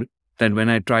found that when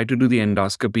I try to do the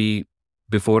endoscopy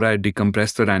before I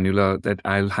decompress the ranula, that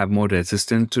I'll have more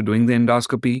resistance to doing the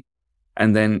endoscopy.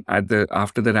 And then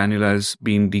after the ranula has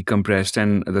been decompressed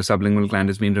and the sublingual gland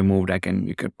has been removed,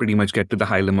 you can pretty much get to the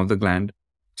hilum of the gland.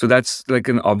 So that's like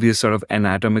an obvious sort of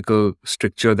anatomical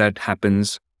stricture that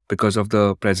happens because of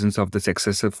the presence of this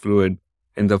excessive fluid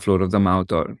in the floor of the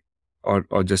mouth,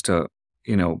 or just a,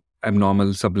 abnormal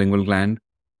sublingual gland.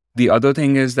 The other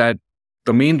thing is that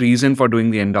the main reason for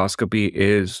doing the endoscopy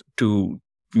is to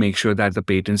make sure that the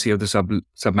patency of the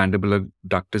submandibular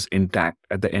duct is intact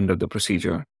at the end of the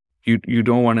procedure. You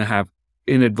don't want to have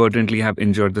inadvertently have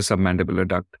injured the submandibular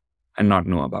duct and not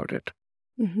know about it.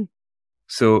 Mm-hmm.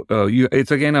 So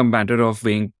it's again a matter of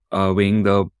weighing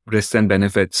the risks and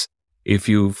benefits. If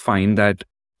you find that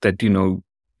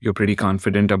you're pretty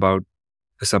confident about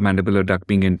the submandibular duct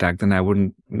being intact, then I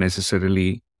wouldn't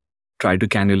necessarily try to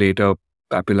cannulate a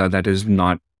papilla that is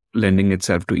not lending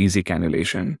itself to easy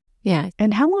cannulation. Yeah.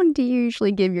 And how long do you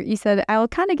usually give you said, I'll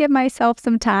kind of give myself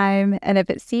some time. And if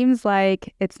it seems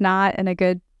like it's not in a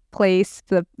good place,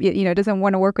 doesn't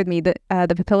want to work with me, the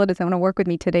papilla doesn't want to work with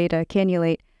me today to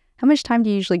cannulate, how much time do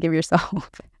you usually give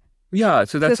yourself? Yeah.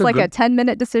 So that's a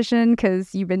 10-minute decision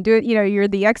because you've been doing, you're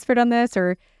the expert on this,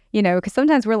 or, because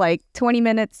sometimes we're like 20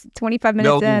 minutes, 25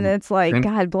 minutes in, and it's like,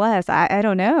 God bless. I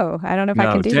don't know. I don't know if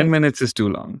I can do 10 this. minutes is too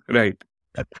long. Right.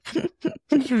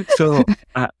 So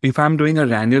if I'm doing a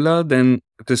ranula, then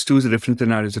there's two different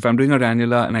scenarios. If I'm doing a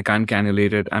ranula and I can't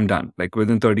cannulate it, I'm done. Like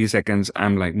within 30 seconds,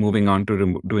 I'm like moving on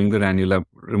to doing the ranula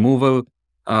removal,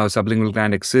 sublingual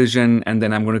gland excision, and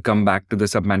then I'm going to come back to the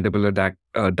submandibular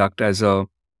duct as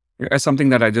something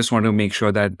that I just want to make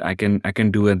sure that I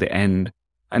can do at the end.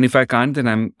 And if I can't,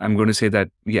 then I'm going to say that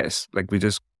yes, like we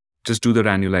just do the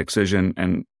ranula excision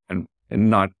and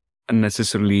not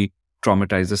unnecessarily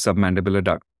traumatize the submandibular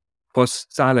duct. For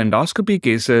style endoscopy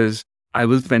cases, I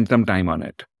will spend some time on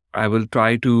it. I will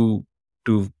try to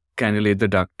cannulate the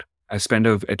duct. I spend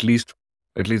at least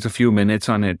a few minutes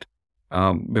on it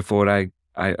before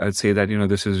I'd say that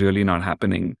this is really not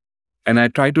happening. And I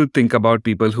try to think about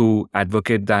people who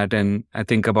advocate that, and I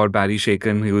think about Barry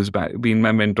Shaken, who's been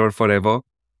my mentor forever,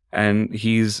 and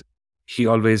he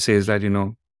always says that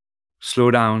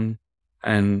slow down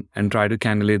and try to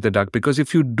cannulate the duct, because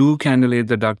if you do cannulate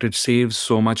the duct, it saves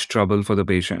so much trouble for the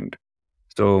patient.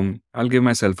 So I'll give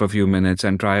myself a few minutes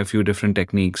and try a few different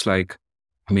techniques, like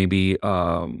maybe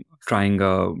trying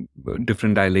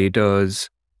different dilators,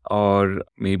 or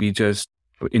maybe just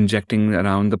injecting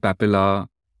around the papilla,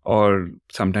 or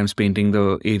sometimes painting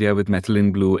the area with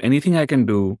methylene blue. Anything I can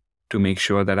do to make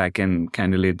sure that I can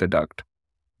cannulate the duct.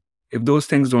 If those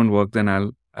things don't work, then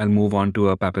I'll move on to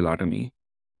a papillotomy.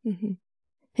 Mm-hmm.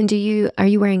 And are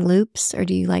you wearing loops, or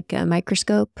do you like a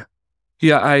microscope?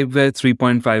 Yeah, I wear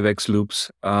 3.5x loops.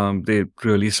 They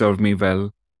really serve me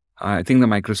well. I think the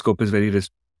microscope is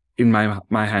in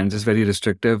my hands is very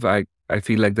restrictive. I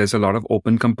feel like there's a lot of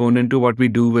open component to what we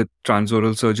do with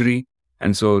transoral surgery.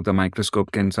 And so the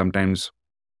microscope can sometimes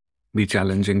be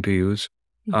challenging to use.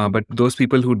 Mm-hmm. But those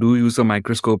people who do use the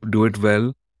microscope do it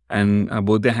well, and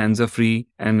both their hands are free,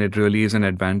 and it really is an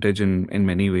advantage in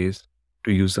many ways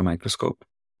to use the microscope.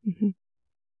 Mm-hmm.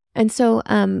 And so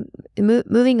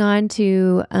moving on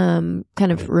to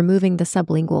kind of removing the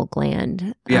sublingual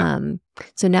gland. Yeah.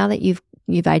 So now that you've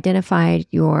identified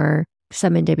your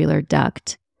submandibular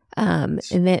duct, and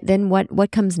then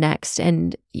what comes next?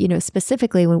 And,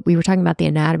 specifically when we were talking about the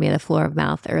anatomy of the floor of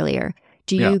mouth earlier,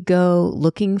 do you go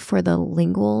looking for the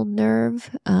lingual nerve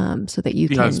so that you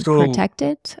can protect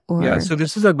it? Or? Yeah, so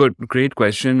this is a great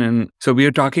question. And so we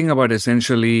are talking about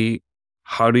essentially,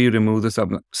 how do you remove the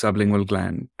sublingual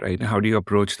gland, right? How do you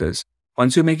approach this?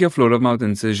 Once you make your floor of mouth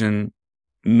incision,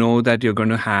 know that you're going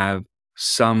to have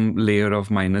some layer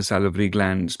of minor salivary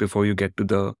glands before you get to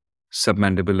the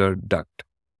submandibular duct.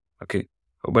 Okay.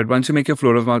 But once you make your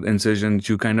floor of mouth incisions,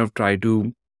 you kind of I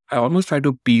almost try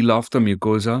to peel off the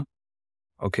mucosa,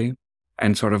 okay,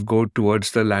 and sort of go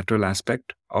towards the lateral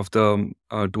aspect of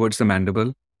towards the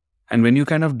mandible. And when you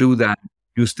kind of do that,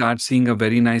 you start seeing a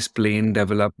very nice plane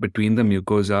develop between the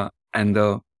mucosa and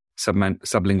the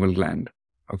sublingual gland.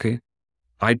 Okay.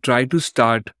 I try to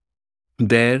start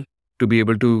there to be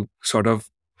able to sort of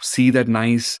see that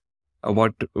nice,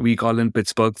 what we call in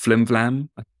Pittsburgh, flim flam.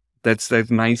 That's that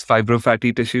nice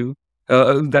fibrofatty tissue.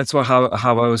 That's how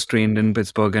I was trained in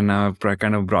Pittsburgh, and now I've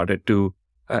kind of brought it to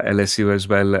LSU as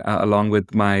well, along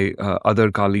with my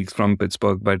other colleagues from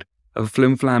Pittsburgh. But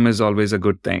flim flam is always a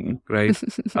good thing, right?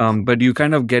 But you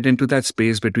kind of get into that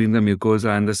space between the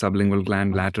mucosa and the sublingual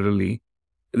gland laterally.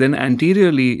 Then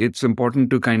anteriorly, it's important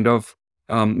to kind of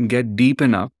get deep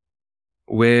enough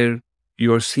where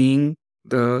you're seeing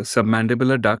the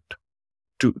submandibular duct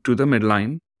to the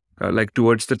midline, like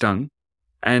towards the tongue.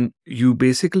 And you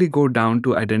basically go down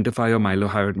to identify your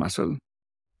mylohyoid muscle,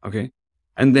 okay?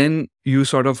 And then you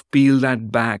sort of peel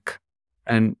that back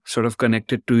and sort of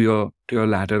connect it to your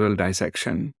lateral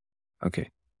dissection. Okay.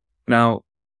 Now,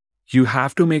 you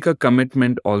have to make a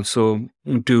commitment also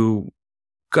to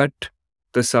cut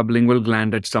the sublingual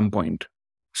gland at some point.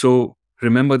 So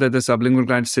remember that the sublingual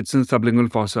gland sits in the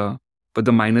sublingual fossa, but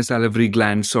the minor salivary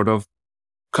glands sort of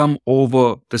come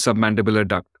over the submandibular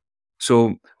duct.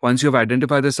 So once you've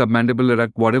identified the submandibular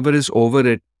duct, whatever is over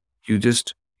it, you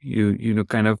just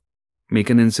kind of make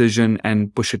an incision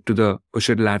and push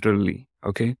it laterally.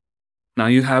 Okay. Now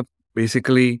you have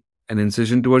basically an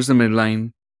incision towards the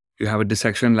midline. You have a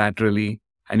dissection laterally,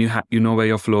 and you know where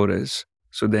your floor is.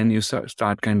 So then you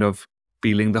start kind of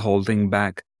peeling the whole thing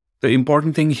back. The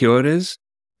important thing here is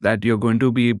that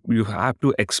you have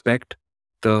to expect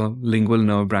the lingual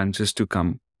nerve branches to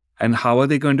come. And how are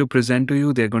they going to present to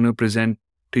you? They're going to present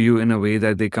to you in a way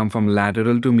that they come from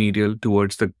lateral to medial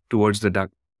towards the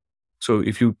duct. So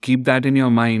if you keep that in your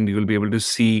mind, you'll be able to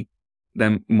see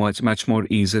them much, much more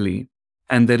easily.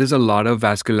 And there is a lot of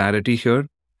vascularity here.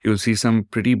 You'll see some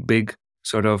pretty big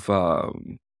sort of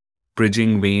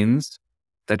bridging veins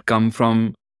that come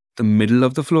from the middle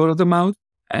of the floor of the mouth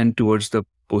and towards the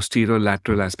posterior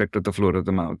lateral aspect of the floor of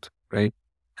the mouth, right?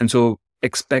 And so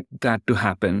expect that to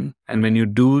happen. And when you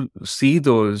do see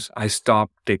those, I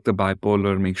stop, take the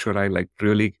bipolar, make sure I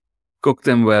really cook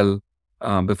them well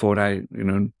before I,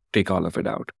 take all of it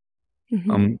out.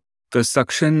 Mm-hmm. The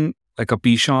suction, like a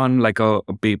Pichon, like a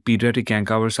pediatric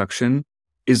yank hour suction,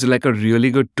 is like a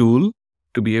really good tool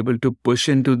to be able to push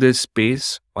into this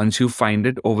space once you find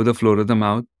it over the floor of the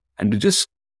mouth, and to just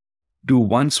do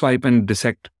one swipe and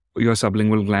dissect your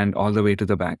sublingual gland all the way to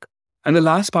the back. And the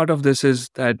last part of this is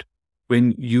that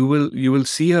when you will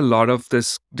see a lot of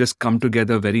this just come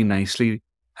together very nicely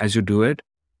as you do it.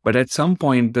 But at some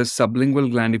point, the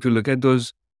sublingual gland, if you look at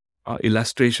those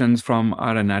illustrations from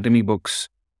our anatomy books,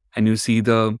 and you see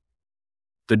the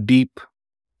deep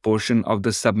portion of the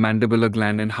submandibular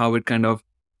gland and how it kind of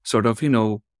sort of,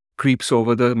 creeps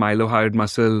over the mylohyoid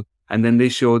muscle, and then they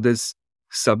show this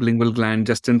sublingual gland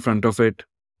just in front of it,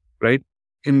 right?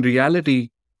 In reality,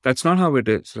 that's not how it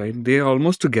is, right? They're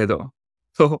almost together.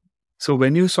 So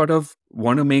when you sort of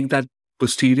want to make that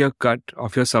posterior cut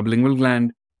of your sublingual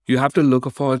gland, you have to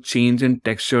look for a change in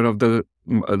texture of the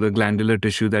glandular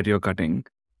tissue that you're cutting.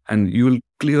 And you'll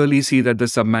clearly see that the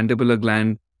submandibular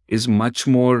gland is much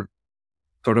more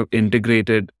sort of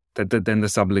integrated than the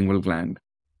sublingual gland.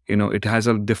 It has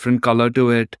a different color to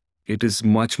it. It is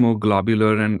much more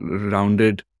globular and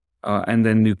rounded. And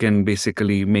then you can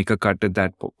basically make a cut at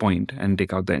that point and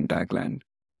take out the entire gland.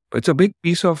 But it's a big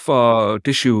piece of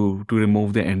tissue to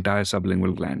remove the entire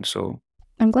sublingual gland. So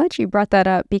I'm glad you brought that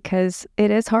up, because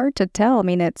it is hard to tell. I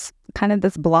mean, it's kind of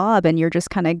this blob, and you're just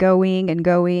kind of going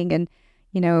and,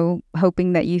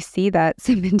 hoping that you see that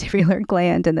submandibular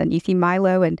gland, and then you see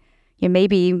myelo, and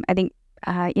maybe, I think,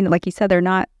 like you said, they're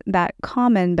not that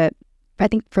common, but I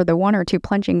think for the one or two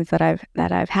plungings that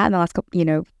I've had in the last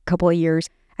couple of years,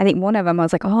 I think one of them I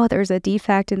was like, oh, there's a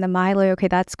defect in the myelo. Okay,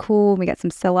 that's cool. We got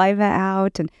some saliva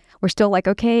out, and we're still like,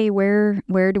 okay, where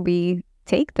do we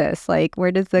take this? Like,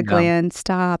 where does the gland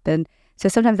stop? And so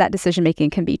sometimes that decision making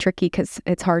can be tricky, because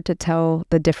it's hard to tell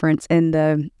the difference in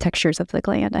the textures of the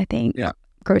gland, I think. Yeah,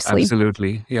 grossly.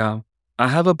 Absolutely. Yeah. I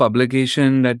have a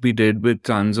publication that we did with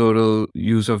transoral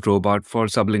use of robot for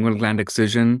sublingual gland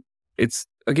excision. It's,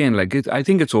 again, I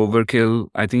think it's overkill.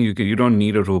 I think you don't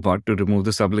need a robot to remove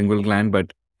the sublingual gland,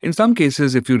 but in some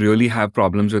cases, if you really have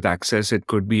problems with access, it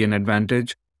could be an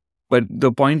advantage. But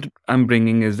the point I'm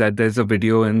bringing is that there's a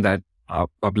video in that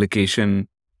publication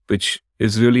which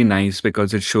is really nice,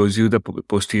 because it shows you the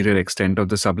posterior extent of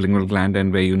the sublingual gland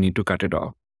and where you need to cut it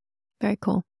off. Very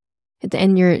cool.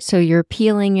 And you're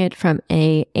peeling it from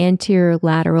a anterior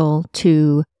lateral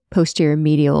to posterior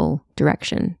medial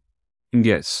direction.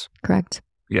 Yes. Correct?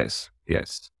 Yes.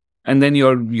 And then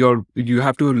you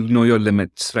have to know your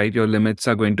limits, right? Your limits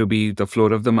are going to be, the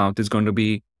floor of the mouth is going to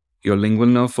be your lingual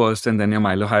nerve first, and then your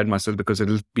mylohyoid muscle, because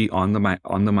it'll be on the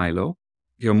myelo.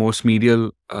 Your most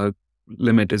medial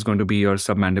limit is going to be your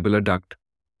submandibular duct,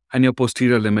 and your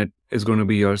posterior limit is going to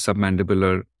be your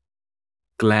submandibular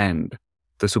gland,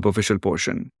 the superficial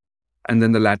portion. And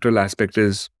then the lateral aspect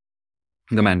is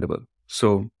the mandible.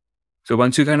 So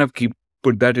once you kind of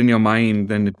put that in your mind,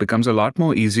 then it becomes a lot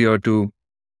more easier to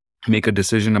make a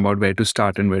decision about where to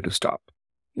start and where to stop.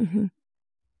 Mm-hmm.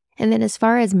 And then as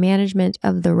far as management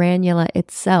of the ranula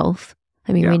itself,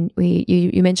 I mean, when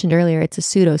you mentioned earlier, it's a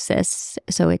pseudocyst,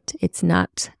 so it's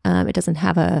not, it doesn't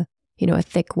have a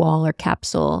thick wall or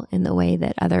capsule in the way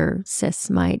that other cysts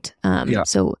might.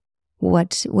 So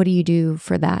what do you do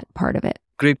for that part of it?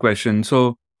 Great question.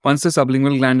 So once the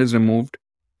sublingual gland is removed,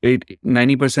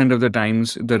 90% of the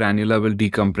times the ranula will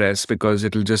decompress because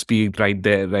it'll just be right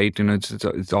there, right?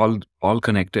 It's all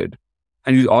connected.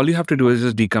 And all you have to do is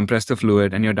just decompress the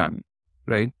fluid and you're done,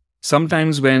 right?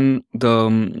 Sometimes when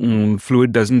the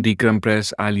fluid doesn't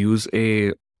decompress, I'll use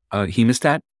a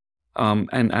hemostat,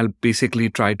 and I'll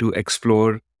basically try to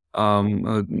explore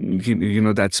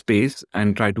that space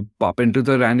and try to pop into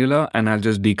the ranula, and I'll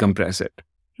just decompress it.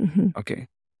 Okay.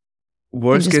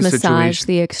 Worst and case just massage situation,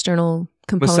 the external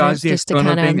component, massage the just to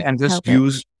external kind thing of and just help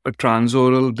use a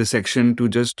transoral dissection to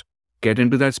just get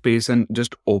into that space and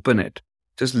just open it.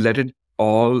 Just let it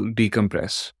all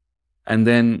decompress. And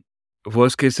then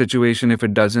worst case situation, if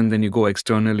it doesn't, then you go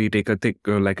externally, take a thick,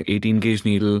 like 18 gauge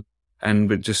needle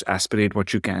and just aspirate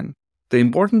what you can. The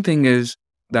important thing is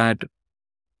that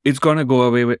it's going to go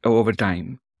away over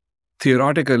time.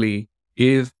 Theoretically,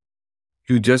 if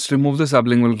you just remove the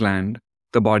sublingual gland,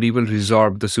 the body will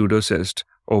resorb the pseudocyst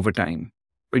over time.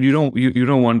 But you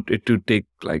don't want it to take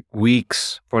like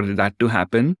weeks for that to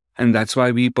happen. And that's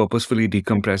why we purposefully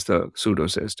decompress the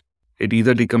pseudocyst. It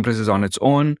either decompresses on its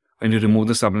own when you remove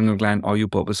the sublingual gland, or you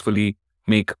purposefully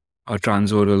make a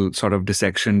transoral sort of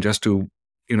dissection just to,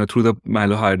 through the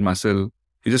mylohyoid muscle,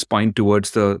 you just point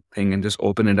towards the thing and just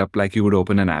open it up like you would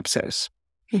open an abscess.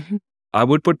 I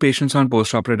would put patients on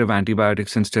postoperative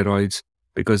antibiotics and steroids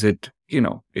because it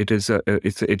is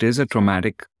a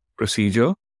traumatic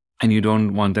procedure, and you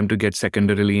don't want them to get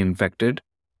secondarily infected.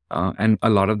 And a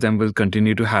lot of them will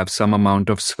continue to have some amount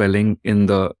of swelling in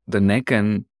the neck,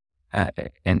 and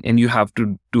you have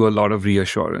to do a lot of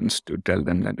reassurance to tell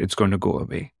them that it's going to go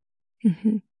away.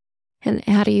 And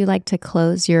how do you like to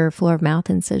close your floor of mouth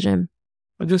incision?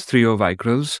 Just 3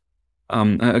 vicryls.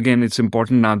 Again, it's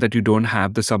important now that you don't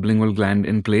have the sublingual gland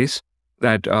in place,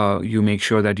 that you make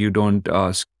sure that you don't,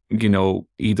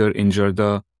 either injure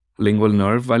the lingual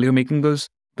nerve while you're making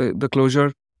the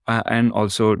closure, and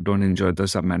also don't injure the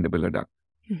submandibular duct.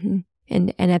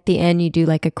 And at the end, you do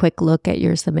like a quick look at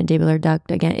your submandibular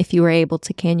duct again. If you were able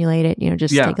to cannulate it,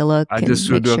 just take a look. I just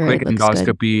do a quick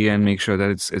endoscopy and make sure that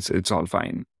it's all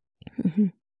fine.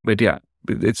 But yeah,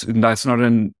 that's not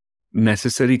a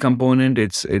necessary component.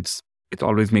 It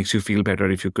always makes you feel better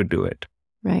if you could do it.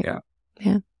 Right.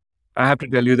 Yeah. I have to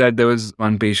tell you that there was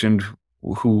one patient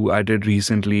who I did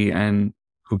recently and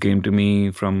who came to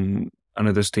me from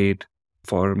another state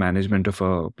for management of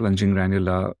a plunging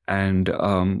ranula,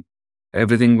 and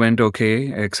everything went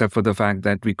okay except for the fact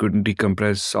that we couldn't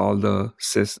decompress all the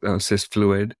cyst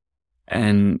fluid.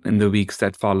 And in the weeks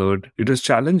that followed, it was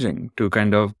challenging to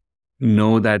kind of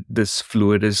know that this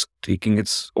fluid is taking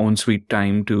its own sweet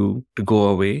time to go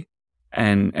away.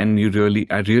 And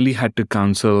I really had to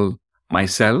counsel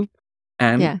myself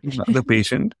and the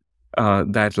patient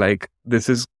that like this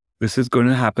is going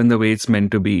to happen the way it's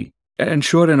meant to be. And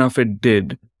sure enough, it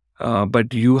did.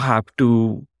 But you have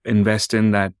to invest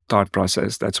in that thought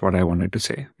process. That's what I wanted to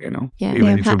say. Even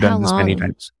if you've done this many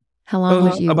times. How long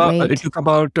would you wait? It took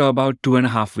about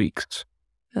 2.5 weeks.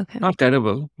 Okay. Not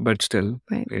terrible, but still,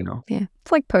 right. Yeah.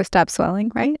 It's like post-op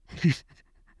swelling, right?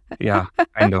 Yeah,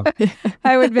 I know.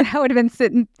 I would have been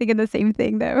sitting thinking the same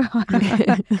thing though.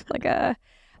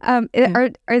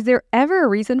 Is there ever a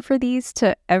reason for these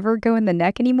to ever go in the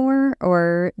neck anymore,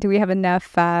 or do we have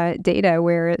enough data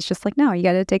where it's just like, no, you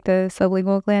got to take the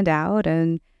sublingual gland out,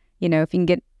 and if you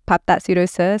can pop that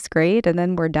pseudocyst, great, and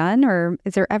then we're done? Or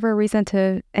is there ever a reason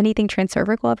to anything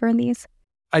transcervical ever in these?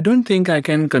 I don't think I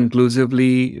can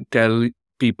conclusively tell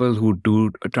people who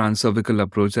do a transcervical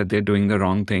approach that they're doing the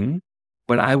wrong thing.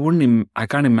 But I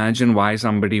can't imagine why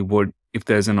somebody would if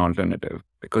there's an alternative,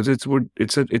 because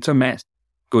it's a mess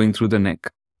going through the neck,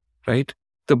 right?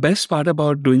 The best part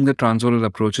about doing the transoral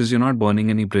approach is you're not burning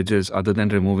any bridges other than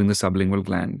removing the sublingual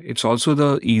gland. It's also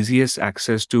the easiest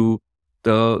access to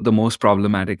the most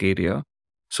problematic area.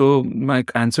 So my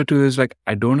answer to you is like,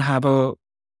 I don't have a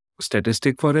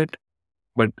statistic for it,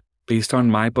 but based on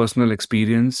my personal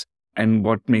experience and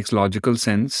what makes logical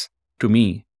sense to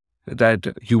me, that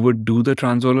you would do the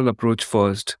transoral approach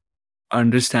first,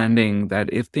 understanding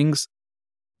that if things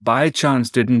by chance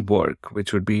didn't work,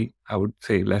 which would be, I would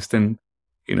say, less than,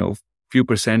 few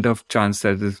percent of chance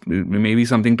that is maybe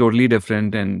something totally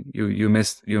different, and you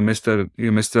missed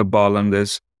the ball on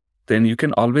this, then you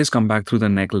can always come back through the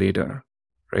neck later,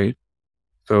 right?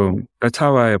 So that's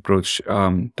how I approach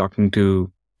talking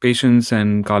to patients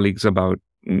and colleagues about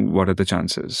what are the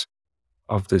chances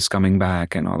of this coming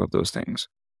back and all of those things.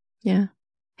 Yeah.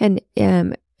 And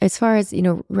as far as,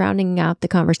 rounding out the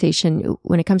conversation,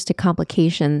 when it comes to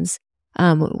complications,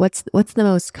 what's the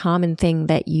most common thing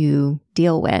that you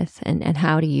deal with, and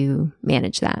how do you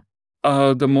manage that?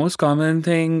 The most common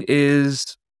thing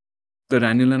is the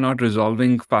ranula not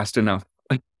resolving fast enough.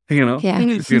 Yeah.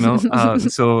 If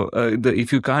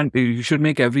you can't, you should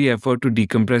make every effort to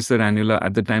decompress the ranula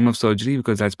at the time of surgery,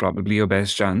 because that's probably your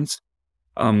best chance.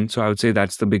 So I would say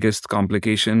that's the biggest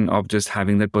complication of just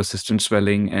having that persistent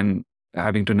swelling and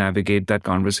having to navigate that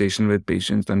conversation with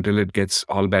patients until it gets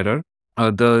all better.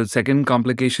 The second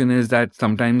complication is that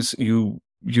sometimes you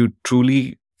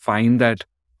truly find that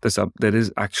there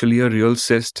is actually a real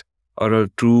cyst or a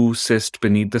true cyst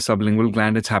beneath the sublingual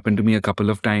gland. It's happened to me a couple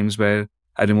of times where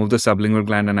I removed the sublingual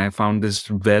gland and I found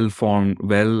this well-formed,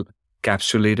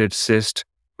 well-capsulated cyst,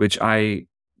 which I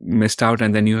missed out.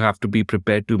 And then you have to be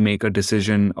prepared to make a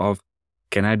decision of,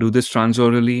 can I do this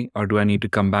transorally, or do I need to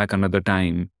come back another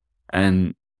time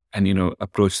and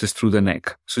approach this through the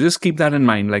neck? So just keep that in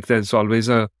mind. Like, there's always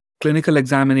a clinical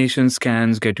examination,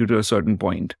 scans get you to a certain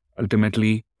point.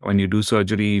 Ultimately, when you do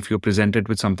surgery, if you're presented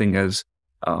with something else,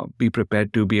 be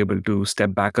prepared to be able to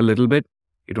step back a little bit.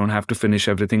 You don't have to finish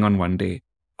everything on one day.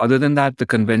 Other than that, the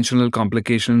conventional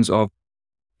complications of,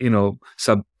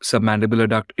 submandibular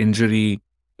duct injury,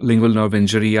 lingual nerve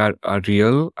injury are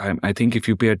real. I think if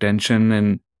you pay attention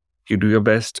and you do your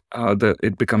best,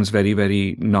 it becomes very,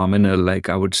 very nominal. Like,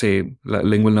 I would say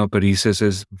lingual nerve paresis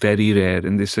is very rare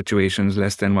in these situations,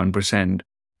 less than 1%.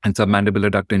 And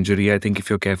submandibular duct injury, I think if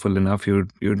you're careful enough,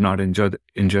 you'd not injure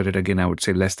it again. I would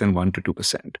say less than 1 to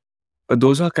 2%. But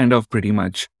those are kind of pretty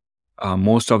much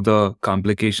most of the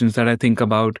complications that I think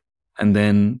about. And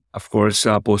then, of course,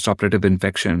 post-operative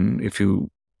infection. If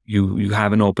you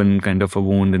have an open kind of a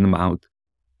wound in the mouth,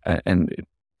 and it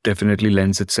definitely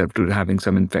lends itself to having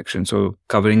some infection. So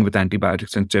covering with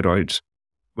antibiotics and steroids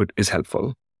is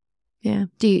helpful. Yeah.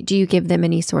 Do you give them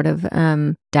any sort of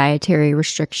dietary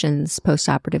restrictions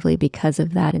post-operatively because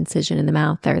of that incision in the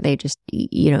mouth, or they just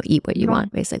eat what you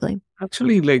want, basically?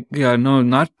 Actually,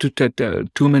 not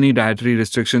too many dietary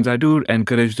restrictions. I do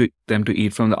encourage them to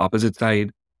eat from the opposite side,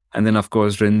 and then of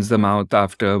course rinse the mouth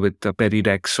after with the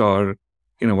Peridex or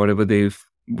whatever they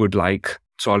would like,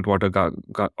 salt water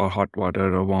or hot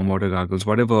water or warm water gargles,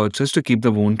 whatever, just to keep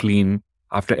the wound clean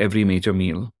after every major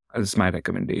meal. That's my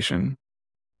recommendation.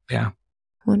 Yeah.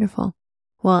 Wonderful.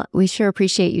 Well, we sure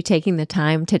appreciate you taking the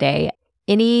time today.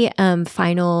 Any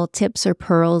final tips or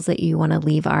pearls that you want to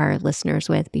leave our listeners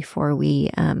with before we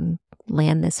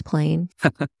land this plane?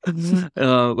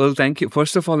 Well, thank you.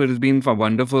 First of all, it has been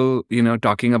wonderful,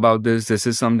 talking about this. This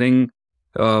is something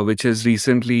which is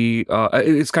recently,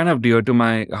 it's kind of dear to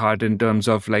my heart in terms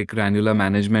of like ranula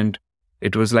management.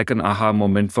 It was like an aha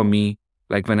moment for me.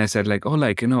 Like when I said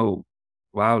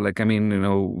wow,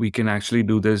 we can actually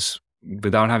do this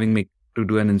without having to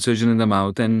do an incision in the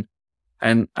mouth. And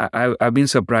I've been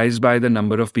surprised by the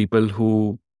number of people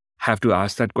who have to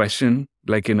ask that question,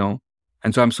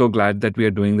 and so I'm so glad that we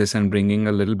are doing this and bringing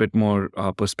a little bit more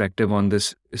perspective on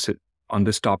this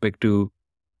topic to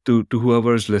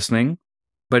whoever's listening.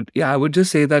 But yeah, I would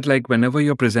just say that whenever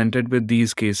you're presented with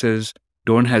these cases,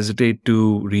 don't hesitate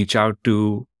to reach out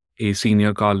to a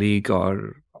senior colleague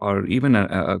or even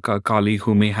a colleague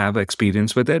who may have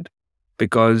experience with it,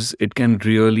 because it can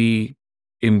really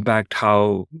impact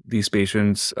how these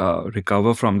patients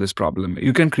recover from this problem.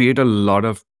 You can create a lot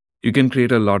of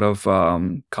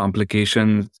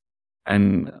complications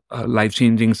and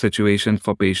life-changing situations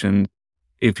for patients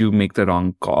if you make the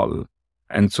wrong call.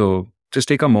 And so just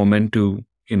take a moment to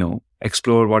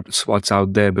explore what's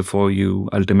out there before you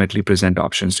ultimately present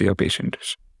options to your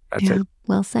patients. That's it.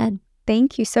 Well said.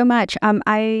 Thank you so much.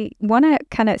 I want to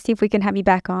kind of see if we can have you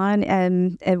back on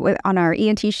our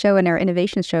ENT show and our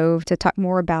innovation show to talk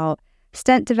more about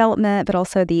stent development, but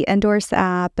also the Endorse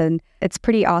app. And it's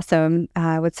pretty awesome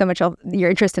with so much of your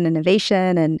interest in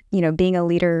innovation and, being a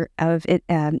leader of it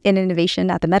in innovation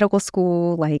at the medical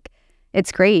school.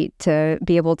 It's great to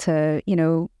be able to,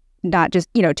 not just,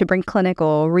 to bring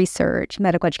clinical research,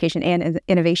 medical education, and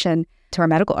innovation to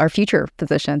our future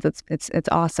physicians. It's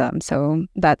awesome. So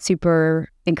that's super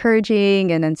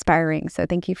encouraging and inspiring. So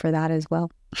thank you for that as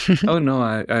well. Oh no,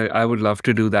 I would love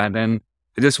to do that. And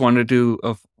I just wanted to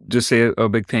just say a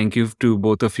big thank you to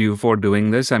both of you for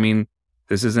doing this. I mean,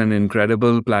 this is an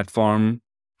incredible platform,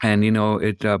 and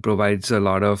it provides a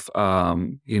lot of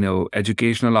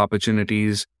educational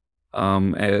opportunities.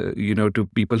 To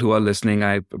people who are listening.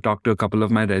 I talked to a couple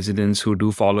of my residents who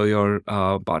do follow your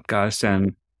podcast,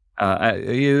 and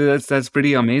that's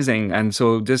pretty amazing. And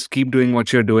so just keep doing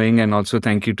what you're doing. And also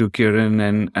thank you to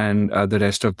Kiran and the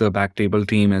rest of the Backtable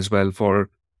team as well for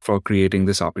creating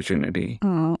this opportunity.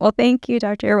 Oh, well, thank you,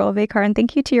 Dr. Walveker, and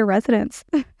thank you to your residents.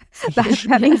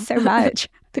 That means so much.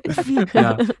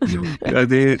 Yeah,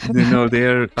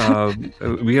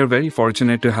 we are very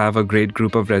fortunate to have a great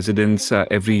group of residents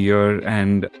every year,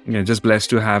 and just blessed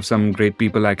to have some great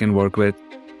people I can work with,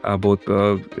 both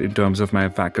in terms of my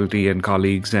faculty and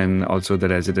colleagues, and also the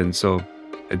residents. So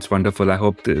it's wonderful. I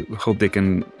hope they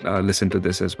can listen to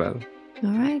this as well.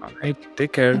 All right. All right.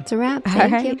 Take care. That's a wrap. All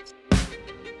Thank right. you.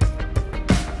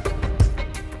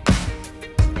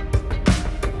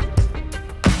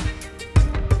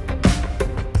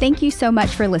 Thank you so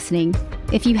much for listening.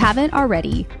 If you haven't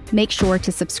already, make sure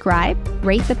to subscribe,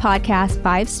 rate the podcast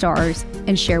 5 stars,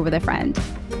 and share with a friend.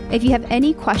 If you have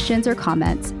any questions or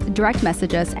comments, direct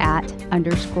message us at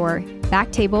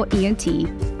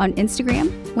 _BacktableENT on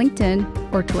Instagram, LinkedIn,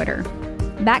 or Twitter.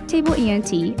 Backtable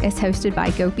ENT is hosted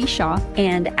by Gopi Shah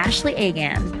and Ashley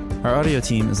Agan. Our audio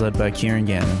team is led by Kieran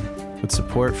Gannon, with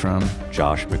support from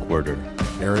Josh McWhirter,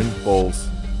 Aaron Bowles,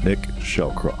 Nick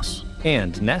Shellcross,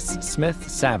 and Ness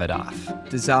Smith-Savadoff.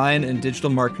 Design and digital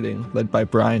marketing led by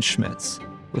Brian Schmitz,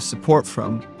 with support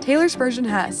from Taylor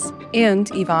Spurgeon-Hess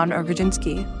and Ivan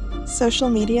Orgodzinsky.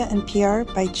 Social media and PR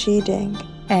by Chi Ding.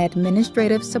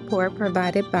 Administrative support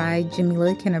provided by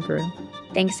Jamila Kennebrew.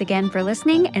 Thanks again for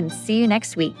listening, and see you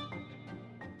next week.